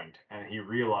observant and he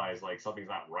realized like something's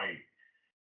not right.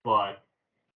 But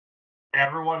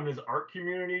everyone in this art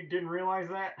community didn't realize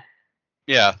that.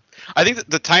 yeah, I think that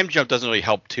the time jump doesn't really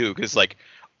help too, because like,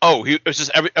 oh, he was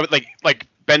just like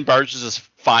Ben Barnes was just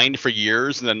fined for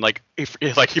years, and then like he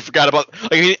forgot about,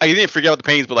 like, he didn't forget about the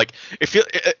paintings, but like I feel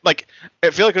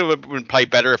like it would have been probably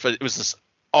better if it was just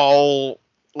all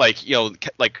like, you know,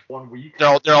 like 1 week. they're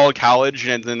all in college,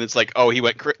 and then it's like, oh, he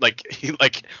went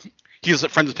he was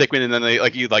friends with Pikmin, and then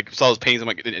he saw his paintings and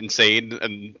went insane,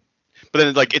 and but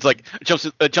then like it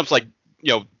jumps like,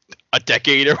 you know, a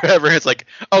decade or whatever. It's like,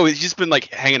 oh, he's just been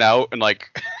like hanging out, and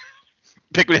like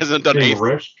Pikmin hasn't done Getting anything.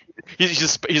 rich.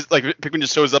 He's like, Pikmin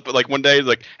just shows up like one day,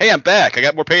 like, hey, I'm back, I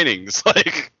got more paintings.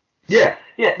 Like, Yeah,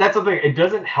 that's the thing. It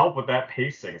doesn't help with that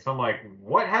pacing. So I'm like,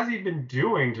 what has he been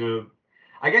doing to?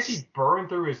 I guess he burned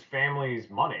through his family's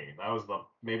money.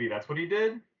 Maybe that's what he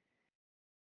did.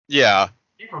 yeah,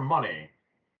 For money,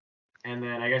 and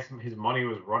then I guess his money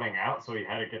was running out, so he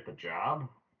had to get the job,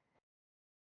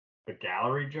 the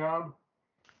gallery job.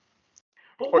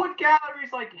 But what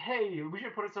gallery's like, hey, we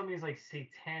should put some of these like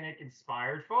satanic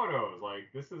inspired photos. Like,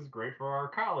 this is great for our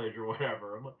college or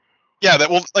whatever. I'm like, yeah, that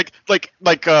will like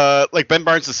Ben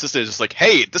Barnes' assistant is just like,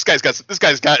 hey, this guy's got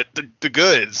the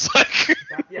goods. Like,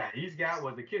 yeah, he's got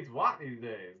what the kids want these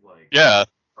days. Like, yeah,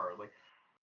 or like,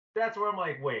 that's where I'm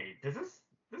like, wait, does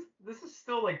this is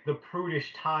still like the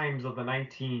prudish times of the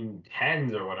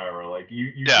 1910s or whatever. Like,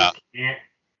 you just can't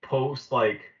post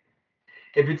like,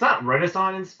 if it's not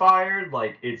Renaissance inspired,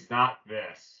 like, it's not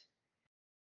this.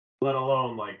 Let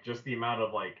alone like just the amount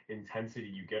of like intensity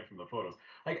you get from the photos.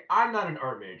 Like, I'm not an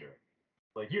art major,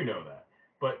 like, you know that,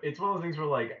 but it's one of those things where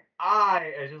like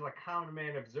I, as just a common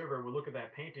man observer, would look at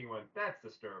that painting and went, that's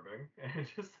disturbing, and it's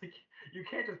just like, you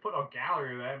can't just put a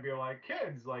gallery of that and be like,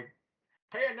 kids, like,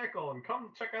 pay a nickel and come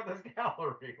check out this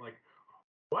gallery. Like,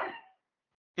 what?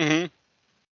 mm-hmm.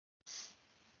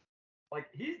 Like,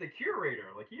 he's the curator.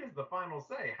 Like, he has the final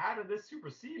say. How did this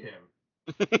supersede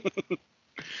him?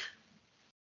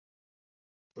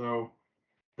 So,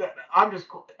 I'm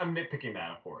nitpicking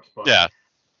that, of course. But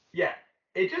yeah,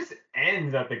 it just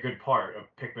ends at the good part of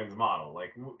Pikmin's model.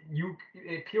 Like,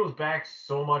 it peels back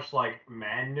so much like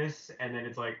madness, and then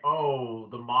it's like, oh,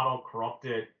 the model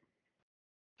corrupted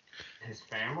his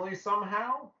family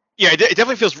somehow. Yeah, it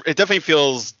definitely feels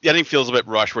the ending feels a bit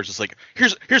rushed, where it's just like,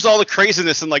 here's all the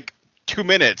craziness in like 2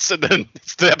 minutes, and then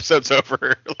the episode's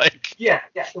over. Like, yeah,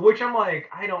 which I'm like,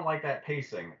 I don't like that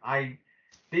pacing.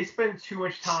 They spend too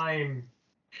much time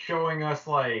showing us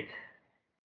like,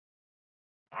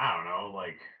 I don't know,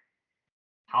 like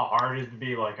how hard it is to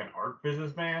be like an art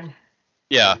businessman.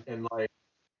 Yeah, and like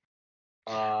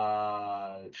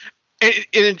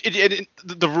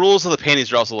the rules of the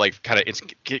paintings are also like kind of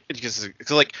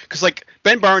because like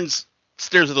Ben Barnes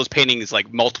stares at those paintings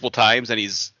like multiple times, and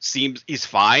he's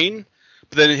fine,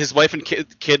 but then his wife and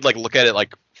kid like look at it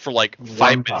like for like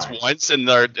 5 minutes once, and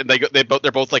they're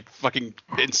both like fucking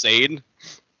insane.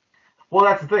 Well,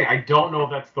 that's the thing. I don't know if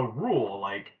that's the rule.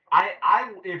 Like,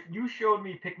 I if you showed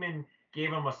me Pikmin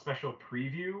gave him a special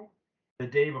preview the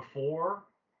day before,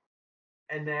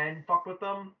 and then fuck with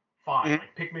them, fine. Mm-hmm.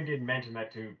 Like, Pikmin didn't mention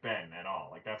that to Ben at all.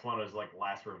 Like, that's one of his like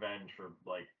last revenge for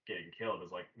like getting killed.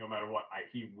 Is like, no matter what,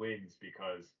 he wins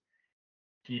because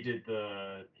he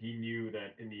knew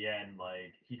that in the end,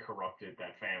 like, he corrupted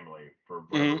that family for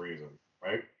whatever reason,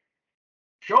 right?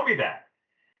 Show me that.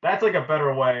 That's like a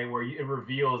better way where it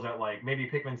reveals that like maybe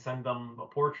Pikmin sent them a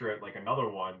portrait, like another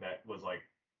one that was like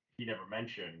he never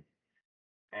mentioned,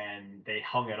 and they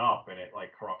hung it up and it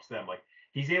like corrupts them. Like,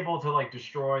 he's able to like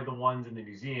destroy the ones in the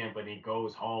museum, but he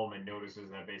goes home and notices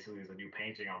that basically there's a new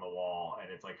painting on the wall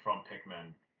and it's like from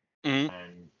Pikmin,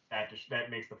 and that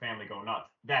makes the family go nuts.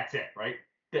 That's it, right?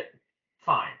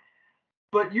 Fine,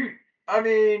 but I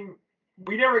mean,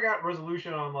 we never got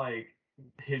resolution on like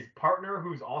his partner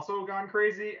who's also gone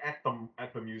crazy at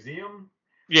the museum.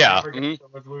 Yeah. We never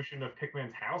got the resolution of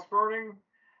Pikmin's house burning.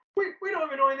 We don't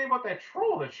even know anything about that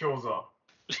troll that shows up.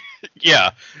 Yeah,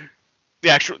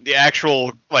 the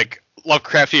actual like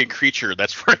Lovecraftian creature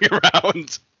that's running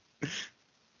around.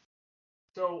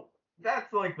 So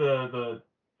that's like the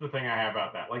thing I have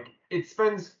about that. Like it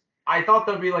spends. I thought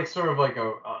that'd be like sort of like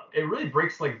it really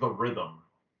breaks like the rhythm.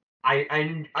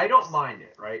 I don't mind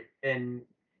it, right? And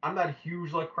I'm not a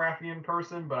huge Lovecraftian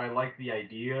person, but I like the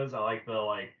ideas. I like the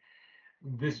like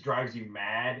this drives you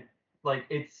mad. Like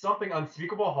it's something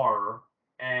unspeakable horror,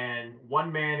 and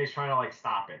one man is trying to like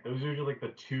stop it. Those are usually like the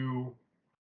two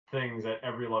things that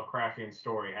every Lovecraftian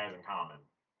story has in common.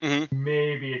 Hmm.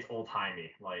 Maybe it's old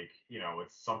timey, like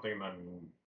it's something in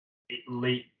the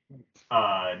late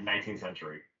 19th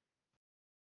century.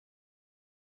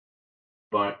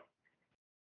 But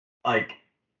like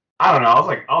I don't know,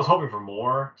 I was hoping for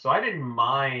more, so I didn't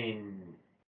mind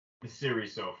the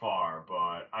series so far,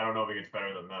 but I don't know if it gets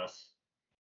better than this.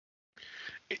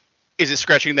 Is it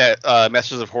scratching that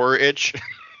Masters of Horror itch?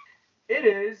 It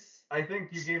is. I think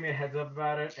you gave me a heads up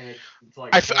about it, and it's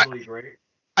like I, f- totally great.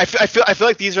 I feel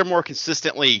like these are more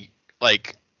consistently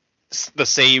like the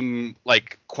same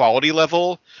like quality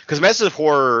level because Masters of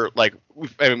Horror like Oh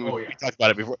we yeah, talked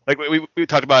about it before like we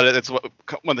talked about it. It's one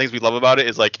of the things we love about it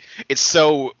is like it's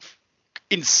so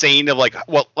insane of like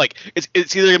well like it's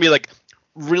either gonna be like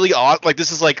really awesome like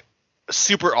this is like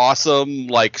super awesome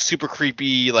like super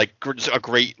creepy like just a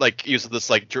great like use of this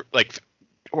like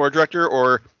horror director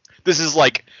or this is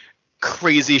like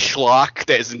crazy schlock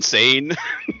that is insane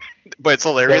but it's they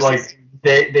hilarious. like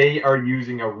they are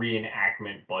using a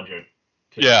reenactment budget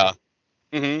to do Yeah.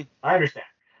 it. Hmm. I understand.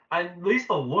 At least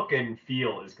the look and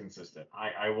feel is consistent.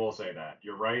 I will say that.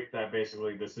 You're right that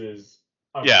basically this is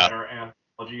a Yeah. better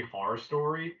anthology horror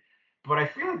story, but I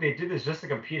feel like they did this just to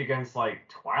compete against like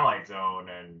Twilight Zone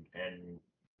and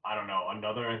I don't know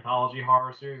another anthology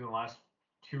horror series in the last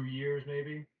 2 years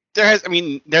maybe. I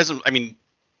mean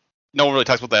no one really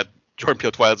talks about that Jordan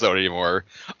Peele Twilight Zone anymore.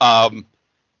 um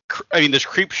I mean, there's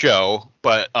Creep Show,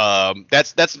 but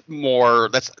that's definitely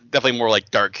more like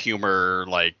dark humor,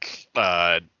 like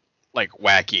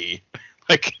wacky,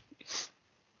 like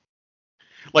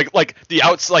the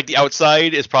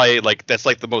outside is probably like that's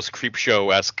like the most Creep Show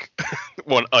esque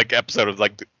one like episode of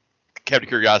like Captain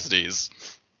Curiosities.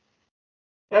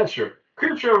 That's true.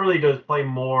 Creepshow really does play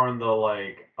more in the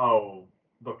like, oh,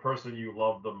 the person you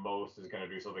love the most is gonna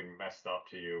do something messed up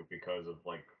to you because of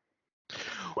like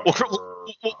Well, whatever.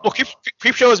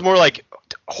 Creep Show is more like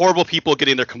horrible people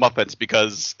getting their comeuppance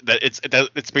because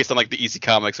it's based on like the Easy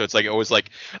comic, so it's like always like,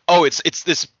 oh, it's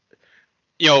this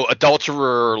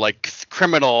adulterer like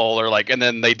criminal or like and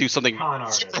then they do something Con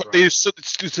artist, right? do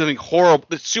something horrible,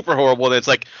 super horrible, and it's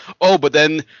like, oh, but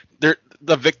then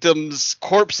the victim's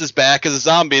corpse is back as a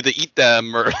zombie to eat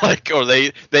them or like or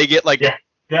they get like Yeah,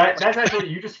 that's actually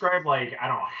you described like I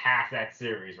don't know half that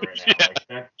series right now. yeah, Like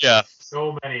that, yeah,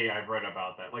 so many I've read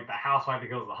about that. Like the housewife that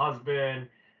kills the husband,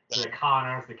 the con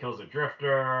artist that kills a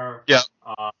drifter, yeah.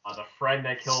 the friend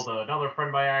that killed another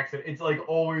friend by accident. It's like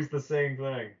always the same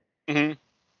thing. Hmm.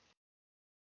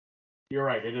 You're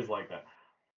right. It is like that.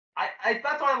 I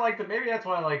that's why I like the maybe that's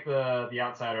why I like the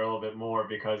Outsider a little bit more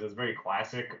because it's very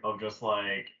classic of just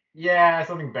like yeah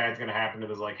something bad's gonna happen to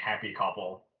this like happy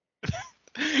couple.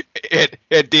 It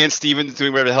Dan Stevens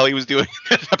doing whatever the hell he was doing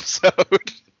in that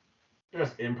episode.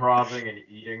 Just improvising and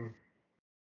eating.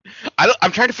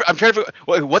 I'm trying to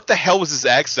what the hell was his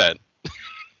accent?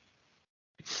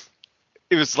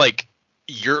 It was like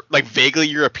you're like vaguely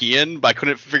European, but I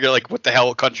couldn't figure like what the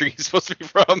hell country he's supposed to be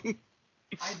from.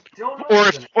 I don't know. Or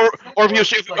If if it's an or accent or if he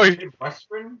was it's or like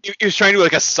Midwestern. he was trying to do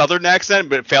like a southern accent,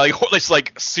 but failing it's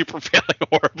like super failing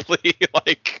horribly.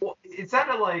 Like Well, it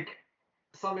sounded like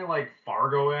something like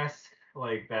Fargo-esque,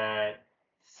 like that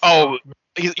oh,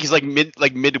 South, he's like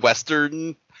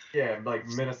midwestern, yeah, like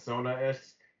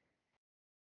Minnesota-esque.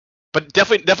 but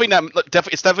definitely not.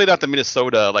 Definitely, it's definitely not the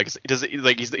Minnesota. Like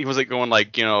he wasn't going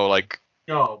like like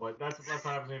No, but that's not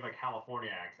happening like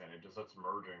California accent. It just starts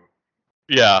merging.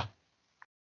 yeah.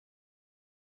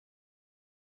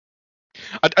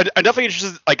 I'm definitely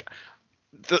interested. Like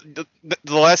the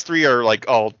last three are like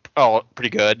all pretty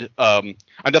good. I'm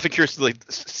definitely curious to like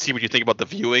see what you think about the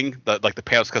viewing, like the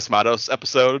Panos Cosmatos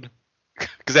episode,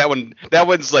 because that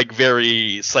one's like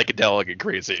very psychedelic and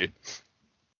crazy.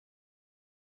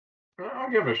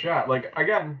 I'll give it a shot. Like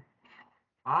again,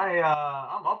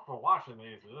 I'm up for watching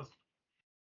these. Just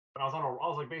I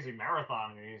was like basically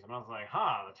marathoning these, and I was like,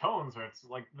 huh, the tones are it's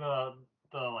like the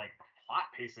like plot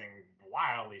pacing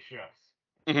wildly shifts.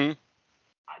 Hmm.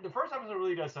 The first episode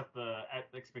really does set the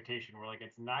expectation where like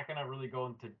it's not gonna really go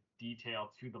into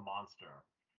detail to the monster.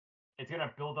 It's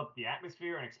gonna build up the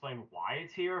atmosphere and explain why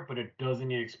it's here, but it doesn't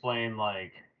need to explain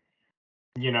like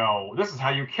this is how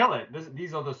you kill it.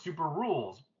 These are the super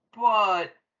rules.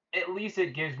 But at least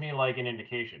it gives me like an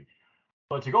indication.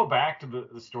 But to go back to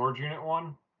the storage unit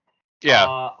one,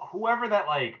 Yeah. whoever that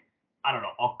I don't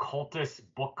know, occultist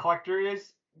book collector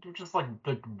is, just like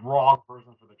the wrong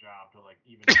person for the job to like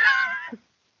even.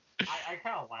 I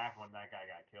kind of laughed when that guy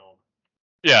got killed.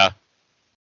 Yeah.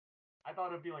 I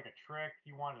thought it'd be like a trick.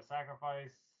 He wanted to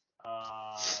sacrifice.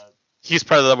 He's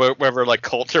part of the whatever like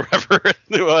cult or whatever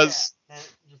it was. Yeah, and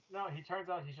just no. He turns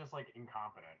out he's just like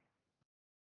incompetent.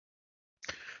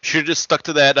 Should have just stuck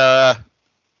to that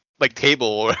like table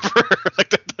or whatever, like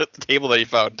the table that he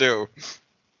found too.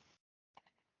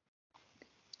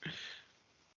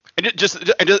 And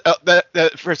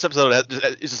that first episode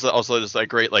is just also just like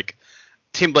great, like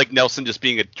Tim Blake Nelson just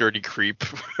being a dirty creep,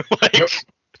 like Yep.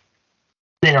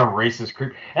 Being a racist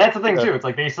creep. And that's the thing too. It's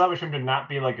like they establish him to not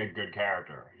be like a good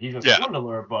character. He's a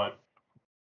swindler, but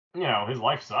you know his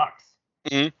life sucks.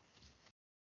 Mm-hmm.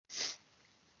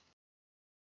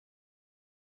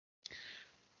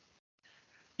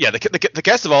 Yeah, the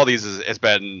cast of all these has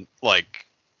been like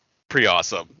pretty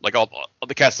awesome. Like all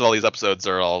the cast of all these episodes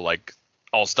are all like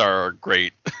all-star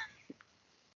great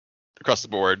across the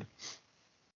board.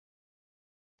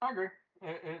 I agree.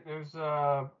 It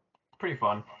was pretty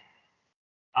fun.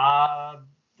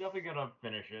 Definitely gonna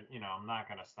finish it. You know, I'm not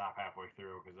gonna stop halfway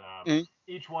through because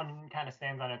each one kind of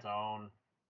stands on its own.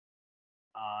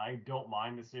 I don't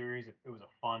mind the series. It was a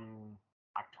fun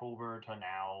October to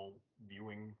now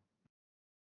viewing.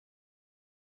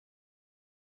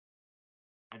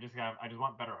 I just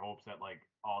want better hopes that like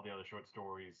all the other short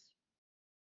stories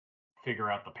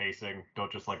figure out the pacing. Don't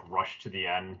just like rush to the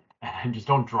end and just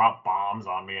don't drop bombs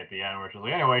on me at the end where it's just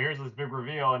like, anyway, here's this big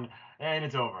reveal and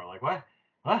it's over. Like what?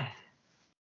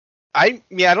 I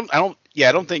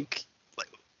don't think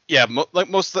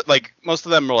most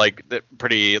of them are like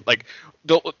pretty like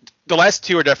the last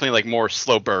two are definitely like more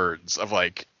slow burns of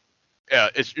like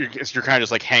you're kind of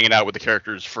just like hanging out with the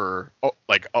characters for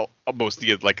most of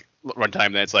the like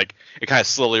runtime. Then it's like it kind of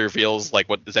slowly reveals like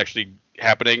what is actually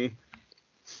happening.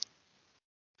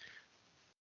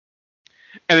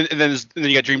 And then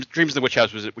you got Dreams in the Witch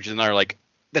House, which is another like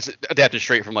that's adapted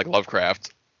straight from like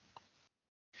Lovecraft,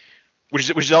 which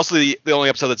is also the only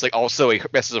episode that's like also a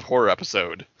Masters of Horror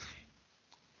episode.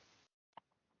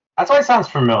 That's why it sounds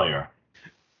familiar.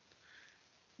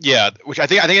 Yeah, which I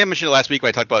think I mentioned it last week when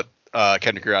I talked about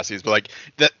Captain Curiosities, but like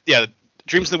that, yeah,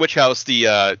 Dreams in the Witch House,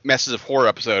 the Masters of Horror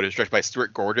episode is directed by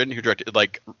Stuart Gordon, who directed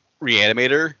like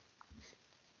Reanimator,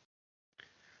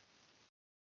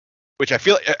 which I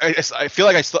feel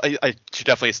like I should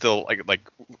definitely still like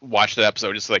watch that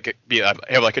episode just to, like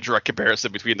have like a direct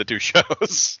comparison between the two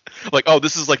shows. Like, oh,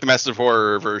 this is like the Masters of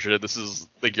Horror version, this is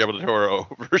like Guillermo del Toro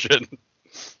version.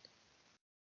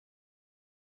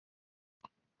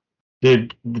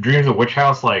 Did the Dreams of Witch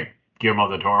House like Guillermo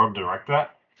del Toro direct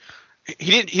that?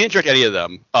 He didn't direct any of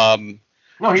them. No,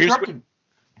 he directed.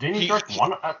 Didn't he direct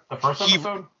the first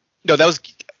episode? No, that was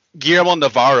Guillermo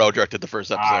Navarro directed the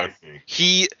first episode. I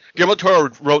see. Guillermo del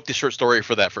Toro wrote the short story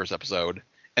for that first episode,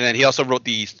 and then he also wrote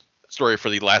the story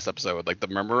for the last episode, like the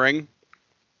Murmuring.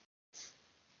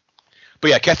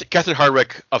 But yeah, Catherine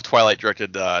Hardwicke of Twilight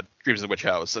directed Dreams of the Witch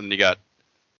House, and you got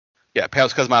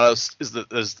Panos Cosmatos is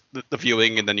the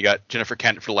viewing, and then you got Jennifer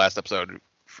Kent for the last episode,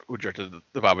 who directed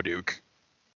the Babadook.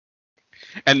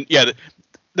 And yeah,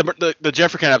 the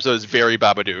Jennifer Kent episode is very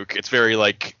Babadook. It's very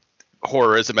like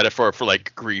horror as a metaphor for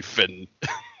like grief and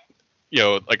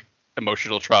like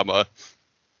emotional trauma.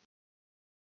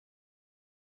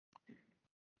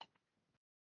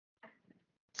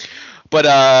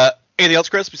 But anything else,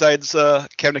 Chris, besides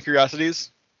Cabinet of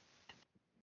Curiosities?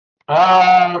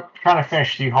 Trying to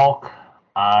finish She-Hulk.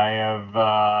 I've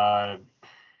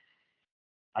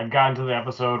gotten to the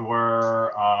episode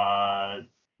where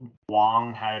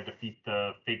Wong had to defeat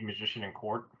the fake magician in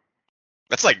court.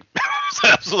 That's like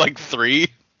episode like 3.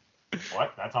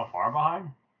 What? That's how far behind?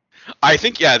 I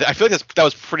think I feel like that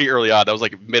was pretty early on. That was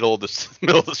like middle of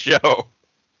the show.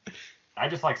 I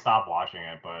just like stopped watching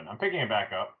it, but I'm picking it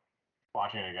back up,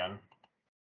 watching it again.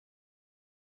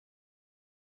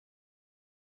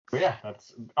 But yeah,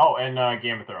 that's and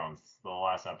Game of Thrones, the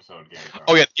last episode. Game of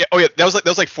Thrones. Oh yeah. That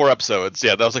was like 4 episodes.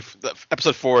 Yeah, that was like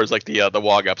episode 4 is like the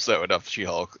Wong episode of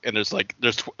She-Hulk, and there's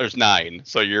 9,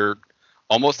 so you're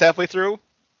almost halfway through.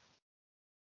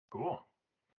 Cool.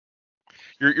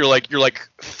 You're like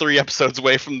 3 episodes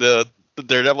away from the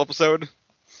Daredevil episode.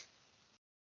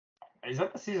 Is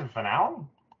that the season finale?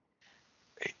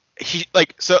 It's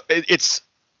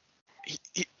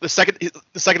the second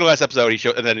to last episode he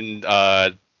showed, and then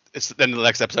then the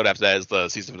next episode after that is the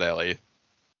season finale.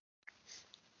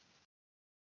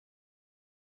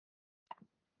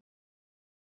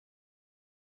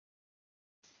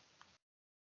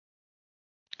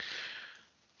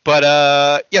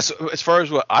 But yes, as far as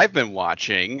what I've been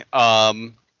watching,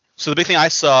 so the big thing I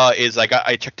saw is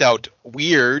I checked out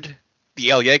Weird,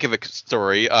 the Al Yankovic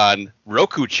story on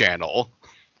Roku channel.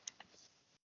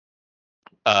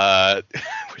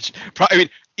 Which probably, I mean,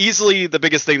 easily the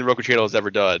biggest thing the Roku channel has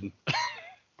ever done.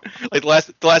 Like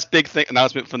the last big thing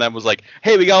announcement from them was like,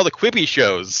 "Hey, we got all the Quibi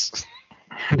shows."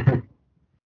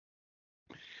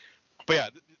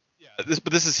 But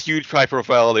this is huge, high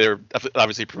profile. They're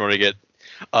obviously promoting it.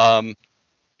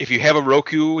 If you have a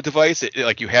Roku device,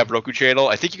 like you have Roku channel,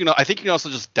 I think you can also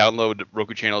just download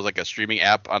Roku channel as like a streaming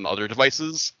app on other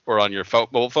devices or on your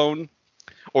mobile phone,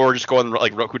 or just go on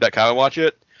like Roku.com and watch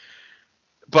it.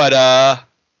 But yeah,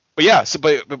 Weird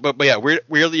Al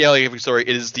Yankovic story.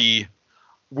 It is the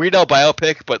Weird Al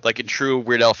biopic, but like in true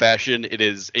Weird Al fashion, it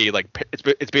is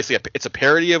it's basically it's a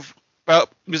parody of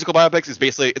musical biopics.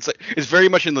 It's very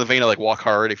much in the vein of like Walk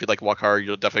Hard. If you like Walk Hard,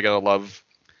 you're definitely gonna love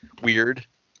Weird.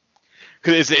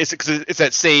 Because it's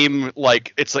that same,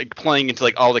 like, it's like playing into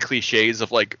like all the cliches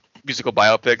of like musical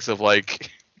biopics of like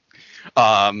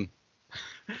the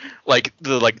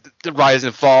rise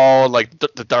and fall, like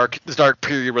the dark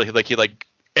period where he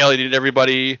alienated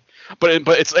everybody. But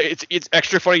it's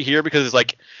extra funny here because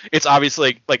it's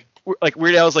obviously like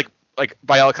Weird Al is like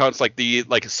by all accounts like the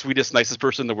sweetest, nicest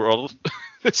person in the world.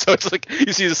 So it's like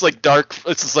you see this like dark.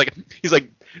 It's just like he's like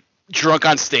drunk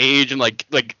on stage and like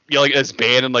yelling at his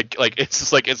band and like it's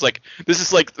just like this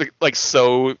is like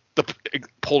so the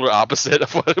polar opposite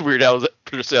of what Weird Al's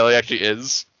personality actually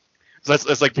is. So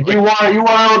that's like you want to know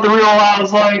what the real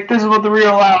Al's like. This is what the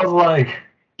real Al's like.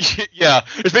 Yeah,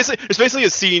 it's basically a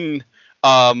scene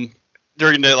during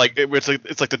the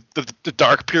it's like the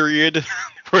dark period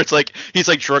where it's like he's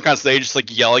like drunk on stage just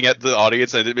like yelling at the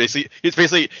audience and he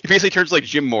basically turns like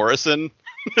Jim Morrison.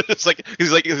 It's like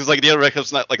he's like the other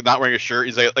record's not wearing a shirt.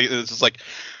 He's like it's just like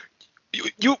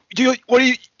you what do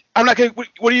you I'm not gonna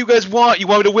what do you guys want? You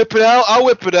want me to whip it out? I'll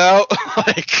whip it out.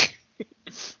 Like,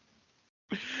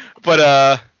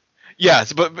 but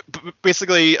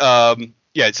basically so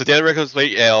Daniel Radcliffe's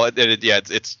playing Al, and it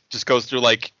just goes through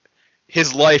like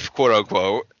his life, quote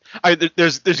unquote.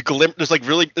 There's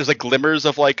glimmers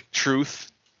of like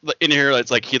truth in here.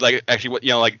 It's like he like actually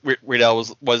Weird Al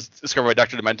was discovered by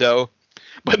Dr. Demento.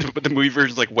 But the movie version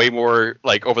is like way more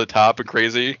like over the top and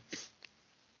crazy.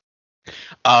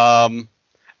 And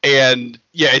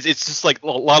yeah, it's just like a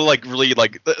lot of like really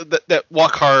like that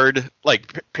Walk Hard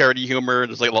like parody humor.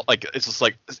 Just like it's just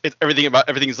like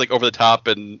everything is like over the top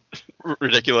and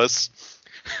ridiculous.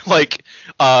 Like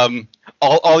all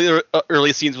the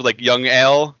early scenes with like young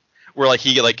Al, where like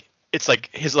he like it's like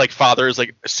his like father is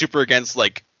like super against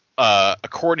like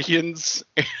accordions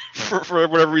for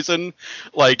whatever reason,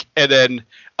 like, and then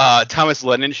Thomas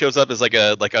Lennon shows up as like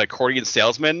an accordion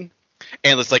salesman,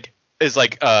 and it's like has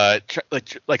like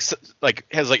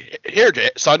here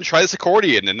son, try this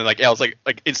accordion, and then like Al's like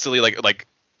instantly like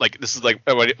this is like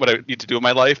what I need to do in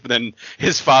my life. And then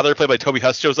his father, played by Toby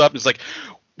Huss, shows up and is like,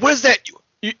 what is that?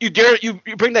 You dare you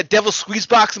bring that devil squeeze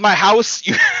box in my house?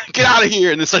 You get out of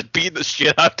here! And it's like beating the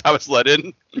shit out of Thomas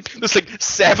Lennon, just like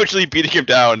savagely beating him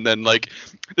down. And then like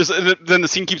then the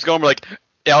scene keeps going where like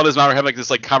Al and his mom are having like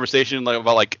this like conversation like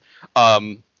about like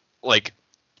oh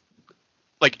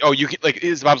you can, like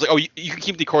his mom's like, oh you can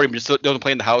keep the accordion, but just don't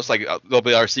play in the house, like they'll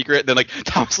be our secret. And then like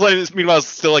Thomas Lennon is meanwhile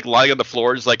still like lying on the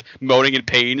floor, just like moaning in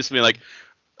pain, just being like,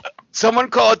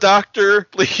 someone call a doctor,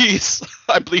 please,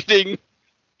 I'm bleeding.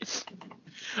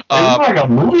 Is it like a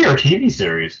movie or TV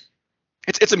series?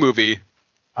 It's a movie.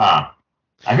 I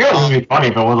feel like it would be funny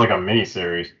if it was like a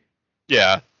miniseries.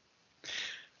 Yeah.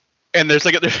 And there's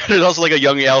also like a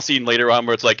young Al scene later on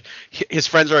where it's like his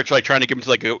friends are actually like trying to get him to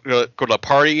like go to a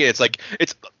party. And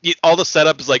it's all the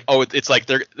setup is like, oh, it's like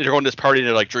they're going to this party and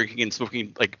they're like drinking and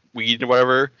smoking like weed and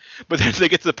whatever. But then they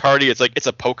get to the party, it's like it's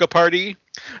a polka party.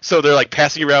 So they're like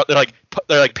passing around, they're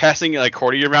like passing like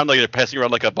accordion around, like they're passing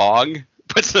around like a bong.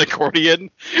 Puts an accordion,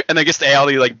 and then gets to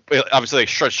Al, like obviously like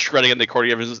starts shredding on the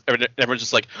accordion. Everyone's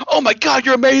just like, "Oh my god,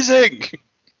 you're amazing!"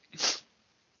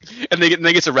 And then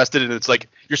gets arrested, and it's like,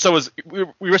 "Your son was we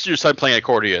arrested your son playing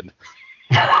accordion."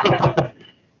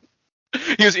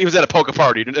 he was at a polka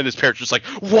party, and his parents were just like,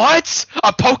 "What?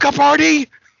 A polka party?"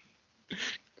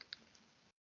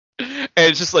 And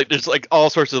it's just like there's like all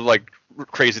sorts of like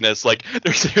craziness. Like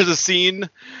there's a scene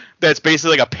that's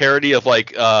basically like a parody of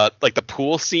like the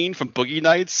pool scene from Boogie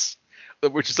Nights,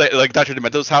 which is like Dr.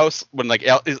 Demento's house when like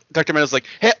Dr. Demento's like,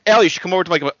 hey Al, you should come over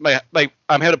to my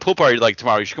I'm having a pool party like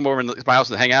tomorrow. You should come over to my house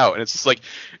and hang out. And it's just like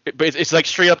it's like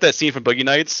straight up that scene from Boogie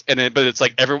Nights, and but it's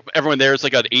like everyone there is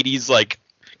like an 80s like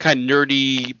kind of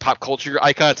nerdy pop culture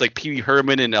icons like Pee Wee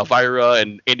Herman and Elvira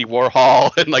and Andy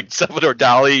Warhol and like Salvador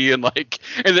Dali and like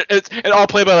and all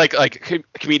played by like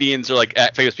comedians or like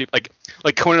famous people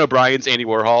like Conan O'Brien's Andy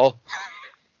Warhol.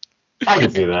 I can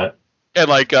see that. And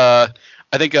like I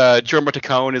think Jerome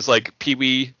Tacone is like Pee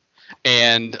Wee,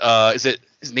 and is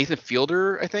Nathan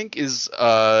Fielder I think is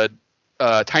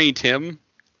Tiny Tim.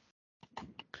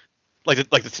 Like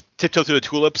the Tiptoe Through the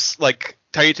Tulips, like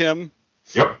Tiny Tim.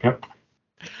 Yep.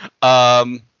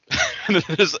 And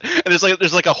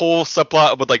there's like a whole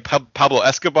subplot with like Pablo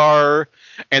Escobar,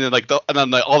 and then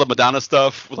all the Madonna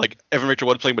stuff with like Evan Rachel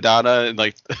Wood playing Madonna, and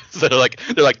like so they're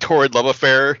like torrid love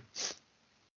affair.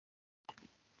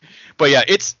 But yeah,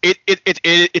 it's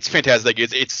fantastic.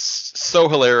 It's so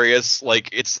hilarious. Like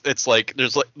it's like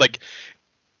there's like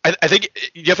I think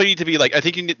you definitely need to be like you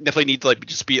definitely need to like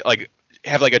just be like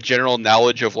have like a general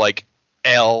knowledge of like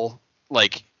Al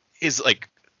like his like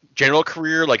general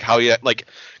career, like how you like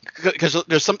because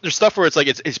there's stuff where it's like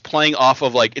it's playing off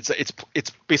of like it's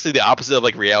basically the opposite of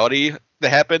like reality that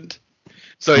happened.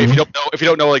 So if you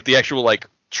don't know like the actual like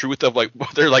truth of like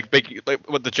what they're like making like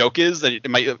what the joke is, then it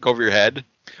might go over your head.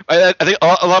 I think a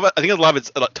lot of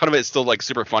it's a ton of it is still like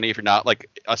super funny if you're not like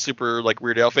a super like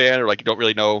Weird Al fan or like you don't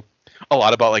really know a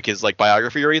lot about like his like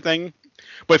biography or anything.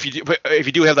 But if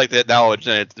you do have like that knowledge,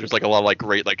 then there's like a lot of like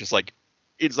great like just like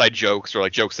inside jokes or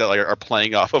like jokes that like are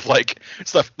playing off of like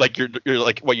stuff like you're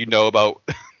like what you know about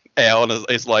Al and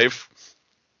his life.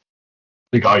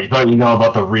 Like, oh, you thought you know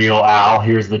about the real Al?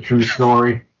 Here's the true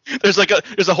story. There's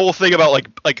a whole thing about like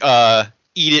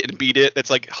Eat It and Beat It that's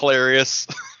like hilarious.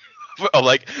 Of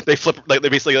like they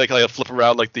basically like flip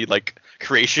around like the like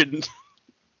creation.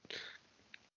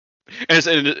 And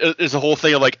there's a whole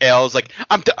thing of like Al's like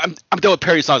I'm done with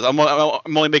parody songs. I'm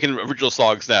only making original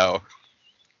songs now.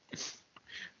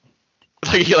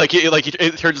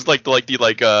 It turns like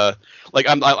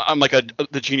I'm like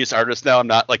the genius artist now. I'm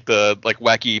not like the like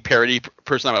wacky parody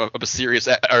person. I'm a serious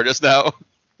artist now.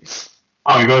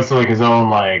 Oh, he goes to like his own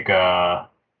like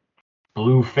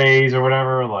blue phase or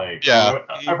whatever. Like yeah,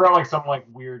 I've read like some like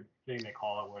weird thing they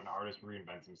call it when an artist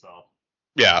reinvents himself.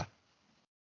 Yeah.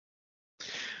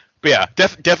 But yeah,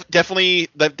 definitely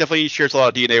shares a lot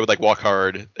of DNA with like Walk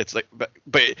Hard. It's like, but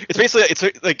it's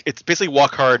basically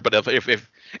Walk Hard. But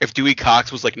if Dewey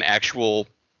Cox was like an actual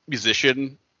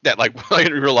musician that like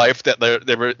in real life that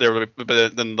they were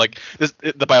but then like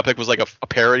the biopic was like a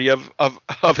parody of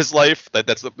his life.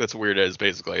 That's weird it is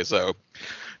basically. So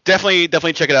definitely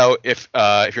check it out if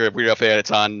you're a Weird Al fan. It's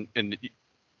on and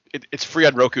it's free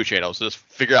on Roku channel. So just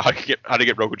figure out how to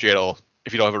get Roku channel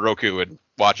if you don't have a Roku and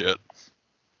watch it.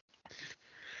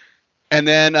 And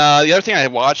then the other thing I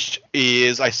watched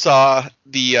is I saw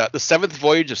the Seventh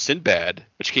Voyage of Sinbad,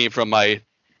 which came from my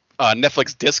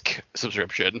Netflix disc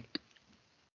subscription.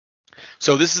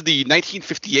 So this is the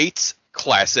 1958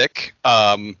 classic,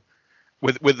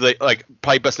 with the like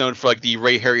probably best known for like the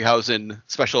Ray Harryhausen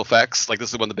special effects. Like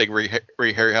this is one of the big Ray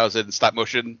Harryhausen stop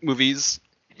motion movies,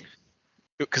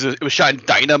 because it was shot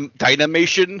in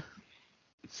Dynamation,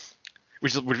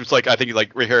 which was like I think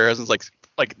like Ray Harryhausen's like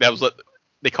that was what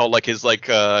they call like his like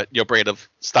brand of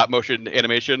stop motion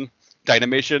animation,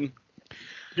 Dynamation.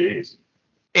 Jeez.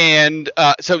 And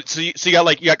so you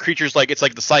got creatures like it's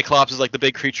like the Cyclops is like the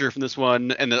big creature from this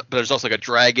one, and but there's also like a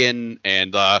dragon,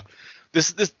 and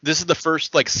this is the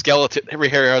first like skeleton Ray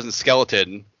Harryhausen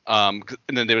skeleton, and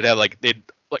then they'd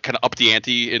kind of up the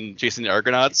ante in Jason and the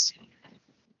Argonauts,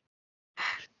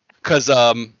 because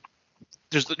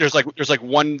there's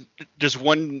one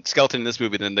skeleton in this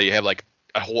movie, then they have like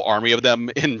a whole army of them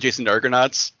in Jason and the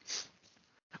Argonauts,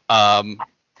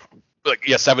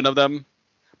 7 of them,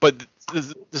 but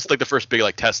this is like the first big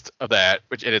like test of that,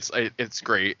 it's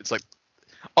great. It's like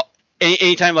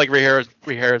anytime like Ray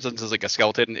Harrison is like a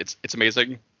skeleton, it's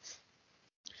amazing.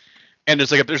 And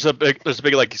there's a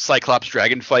big like Cyclops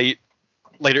dragon fight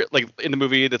later like in the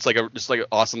movie that's like just like an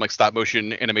awesome like stop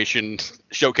motion animation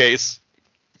showcase.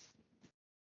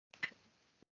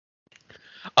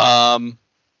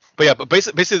 But yeah, but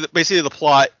basically the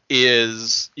plot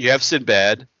is you have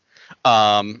Sinbad,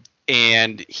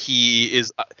 and he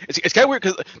is it's kind of weird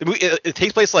because the movie it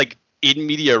takes place like in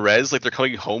media res, like they're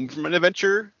coming home from an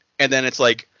adventure, and then it's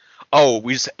like, oh,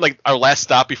 we just like our last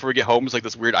stop before we get home is like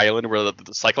this weird island where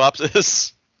the Cyclops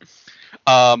is,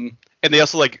 and they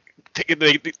also like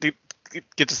they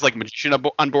get this like magician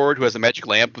on board who has a magic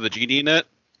lamp with a genie in it.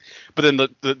 But then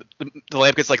the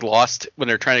lamp gets like lost when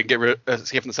they're trying to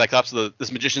escape from the Cyclops. So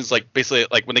this magician's like basically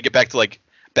like when they get back to like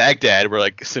Baghdad, where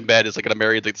like Sinbad is like gonna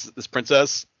marry this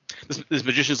princess, this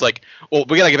magician's like, well,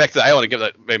 we gotta get back to the island and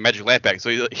get that magic lamp back. So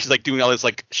he's like doing all this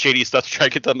like shady stuff to try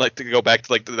to get them like to go back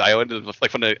to like the island and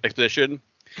like from the expedition,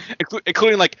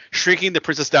 including like shrinking the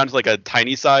princess down to like a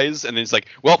tiny size. And then he's like,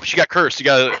 well, she got cursed. We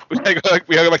gotta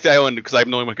go back to the island because I'm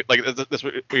the only one like this.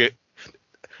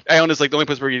 Island is like the only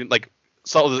place where you like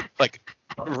solve like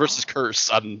reverse his curse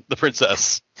on the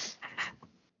princess.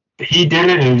 He did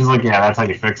it, and he was like, yeah, that's how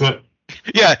you fix it.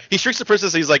 Yeah, he shrinks the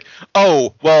princess, and he's like,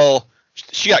 oh, well,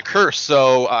 she got cursed,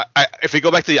 so if we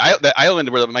go back to the island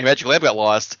where my magic lamp got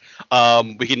lost,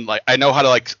 we can, like, I know how to,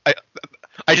 like,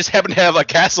 I just happen to have a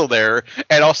castle there,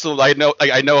 and also I know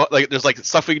like there's like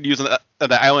stuff we can use on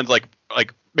the island, like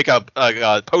make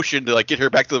a potion to like get her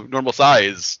back to the normal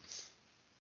size.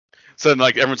 So then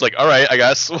like everyone's like, all right, I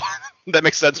guess that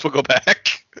makes sense. We'll go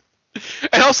back.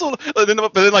 And also, but then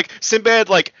like Sinbad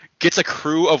like gets a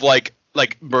crew of like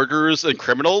murderers and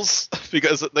criminals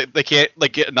because they can't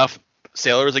like get enough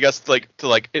sailors, I guess, to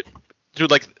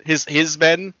his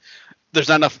men. There's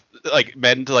not enough like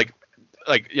men to like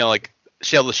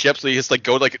sail the ship, so he has to like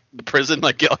go to like the prison,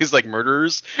 like get all these like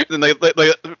murderers, and then they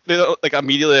like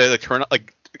immediately like turn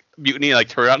like mutiny and like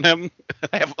turn on him.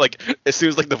 I have like as soon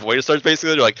as like the voyage starts,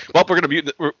 basically they're like, well, we're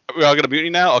all gonna mutiny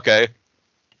now, okay.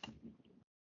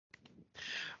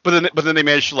 But then they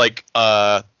manage to like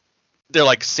they're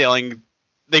like sailing,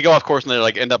 they go off course and they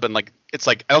like end up in like, it's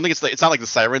like, I don't think it's not like the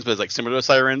Sirens, but it's like similar to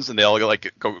Sirens, and they all go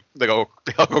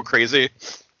crazy.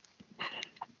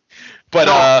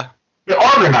 But the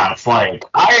Argonauts, like,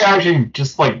 I actually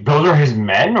just like, those are his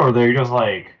men, or they're just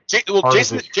like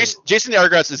Jason the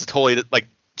Argonauts is totally like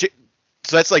so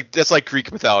that's like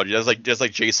Greek mythology. That's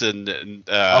like Jason and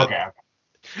okay.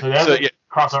 So that doesn't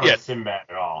cross over with Sinbad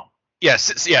at all.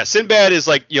 Yes, yeah. Sinbad is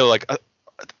like, you know, like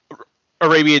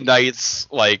Arabian Nights,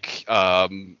 like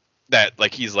that,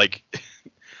 like he's like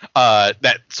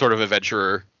that sort of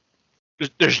adventurer.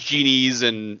 There's genies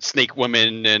and snake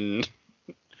women and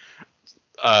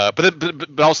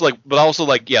but also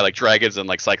like yeah, like dragons and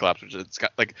like cyclops, which it's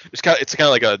kind of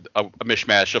like a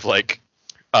mishmash of like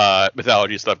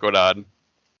mythology stuff going on.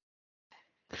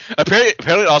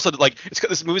 Apparently also like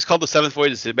this movie's called The Seventh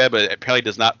Voyage of Sinbad, but it apparently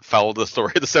does not follow the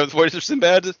story of The Seventh Voyage of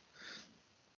Sinbad.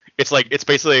 It's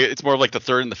more like the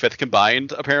third and the fifth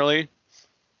combined, apparently.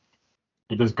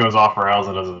 He just goes off rails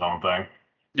and does his own thing.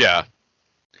 Yeah.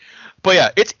 But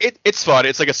yeah, it's fun.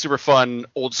 It's like a super fun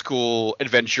old school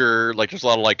adventure. Like there's a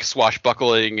lot of like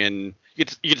swashbuckling, and you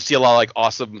get to see a lot of like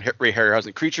awesome Ray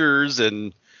Harryhausen creatures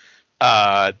and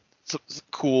some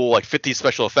cool like 50s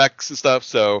special effects and stuff.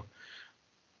 So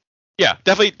yeah,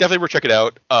 definitely worth checking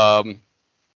out. And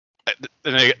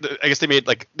I guess they made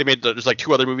there's like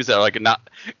two other movies that are like not.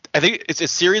 I think it's a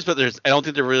series, but I don't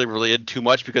think they're really related too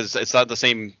much because it's not the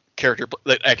same actor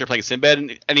playing Sinbad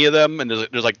in any of them, and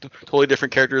there's like totally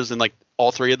different characters in like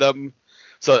all three of them.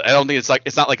 So I don't think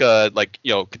it's not like a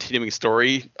continuing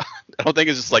story. I don't think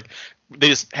it's just like they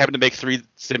just happen to make three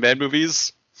Sinbad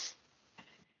movies.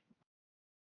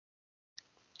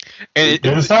 And it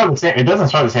doesn't start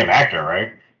the same actor,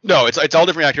 right? No, it's all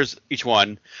different actors, each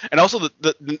one, and also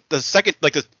the second,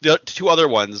 like the two other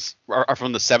ones are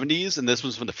from the 70s, and this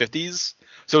one's from the 50s.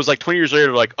 So it was like 20 years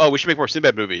later, like, oh, we should make more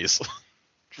Sinbad movies,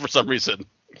 for some reason.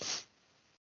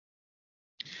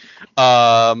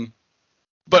 But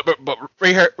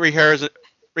Ray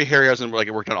Harryhausen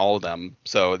like worked on all of them,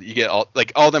 so you get all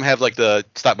of them have like the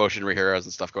stop motion Ray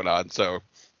Harryhausen stuff going on. So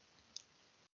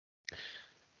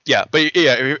yeah, but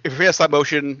yeah, if you have stop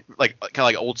motion, like kind of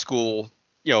like old school.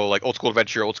 Like old school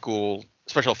adventure, old school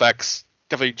special effects.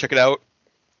 Definitely check it out.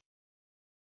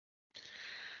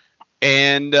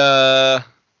 And yeah,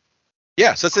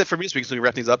 so that's it for me this week. So we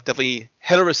wrap things up. Definitely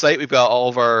head over to the site. We've got all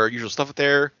of our usual stuff up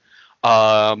there.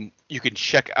 You can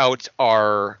check out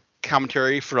our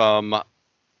commentary from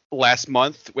last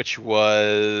month, which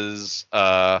was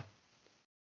what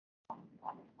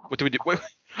did we do?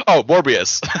 Oh,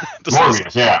 Morbius.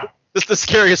 Morbius, yeah. This is the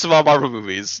scariest of all Marvel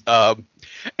movies.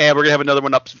 And we're going to have another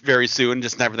one up very soon,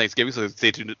 just in time for Thanksgiving, so stay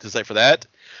tuned to the site for that.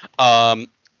 You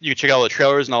can check out all the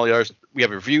trailers and all the others. We have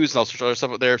reviews and all sorts of other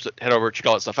stuff up there, so head over, check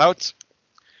all that stuff out.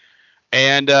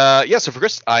 And yeah, so for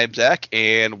Chris, I'm Zach,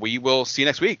 and we will see you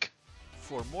next week.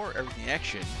 For more Everything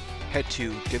Action, head to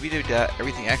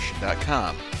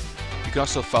www.everythingaction.com. You can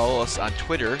also follow us on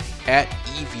Twitter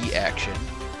 @EVAction,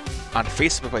 on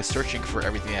Facebook by searching for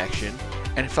Everything Action,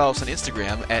 and follow us on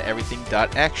Instagram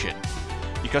 @everything.action.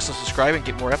 You can also subscribe and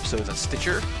get more episodes on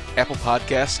Stitcher, Apple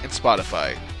Podcasts, and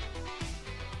Spotify.